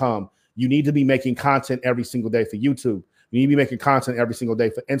income, you need to be making content every single day for YouTube. You need to be making content every single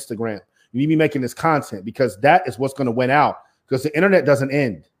day for Instagram. You need to be making this content because that is what's going to win out, because the internet doesn't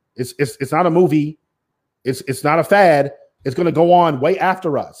end. It's not a movie. It's not a fad. It's going to go on way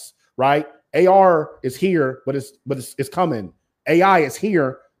after us, right? AR is here, but it's coming. AI is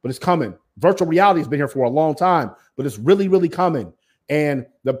here, but it's coming. Virtual reality has been here for a long time, but it's really, really coming. And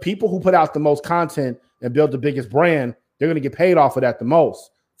the people who put out the most content and build the biggest brand, they're going to get paid off of that the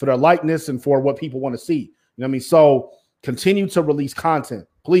most, for their likeness and for what people want to see. You know what I mean? So continue to release content.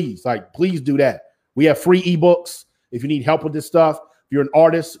 Please do that. We have free ebooks. If you need help with this stuff, if you're an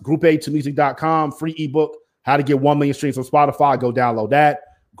artist, group82music.com, free ebook, how to get 1 million streams on Spotify, go download that.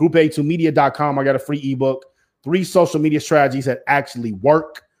 Group82media.com, I got a free ebook. 3 social media strategies that actually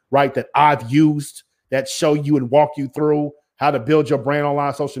work, right, that I've used, that show you and walk you through how to build your brand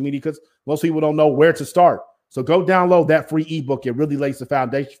online social media, because most people don't know where to start. So go download that free ebook. It really lays the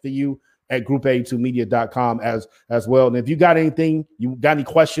foundation for you at group82media.com as well. And if you got anything, you got any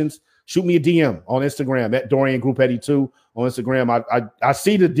questions, shoot me a DM on Instagram at Dorian Group 82 on Instagram. I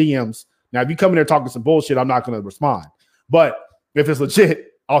see the DMs. Now, if you come in there talking some bullshit, I'm not going to respond. But if it's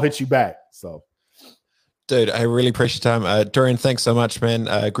legit, I'll hit you back. So, dude, I really appreciate your time. Dorian, thanks so much, man.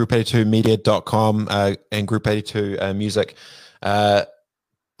 Group82media.com and Group82 Music.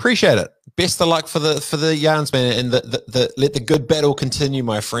 Appreciate it. Best of luck for the yarns, man, and let the good battle continue,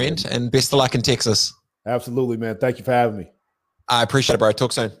 my friend. And best of luck in Texas. Absolutely, man. Thank you for having me. I appreciate it, bro.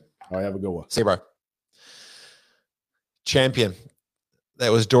 Talk soon. All right, have a good one. See you, bro. Champion.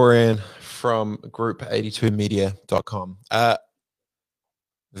 That was Dorian from Group82media.com.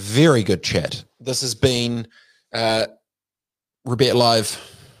 Very good chat. This has been Rebet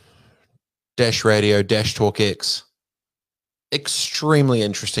Live, Dash Radio, Dash Talk X. Extremely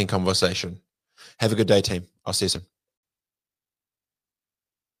interesting conversation. Have a good day, team. I'll see you soon.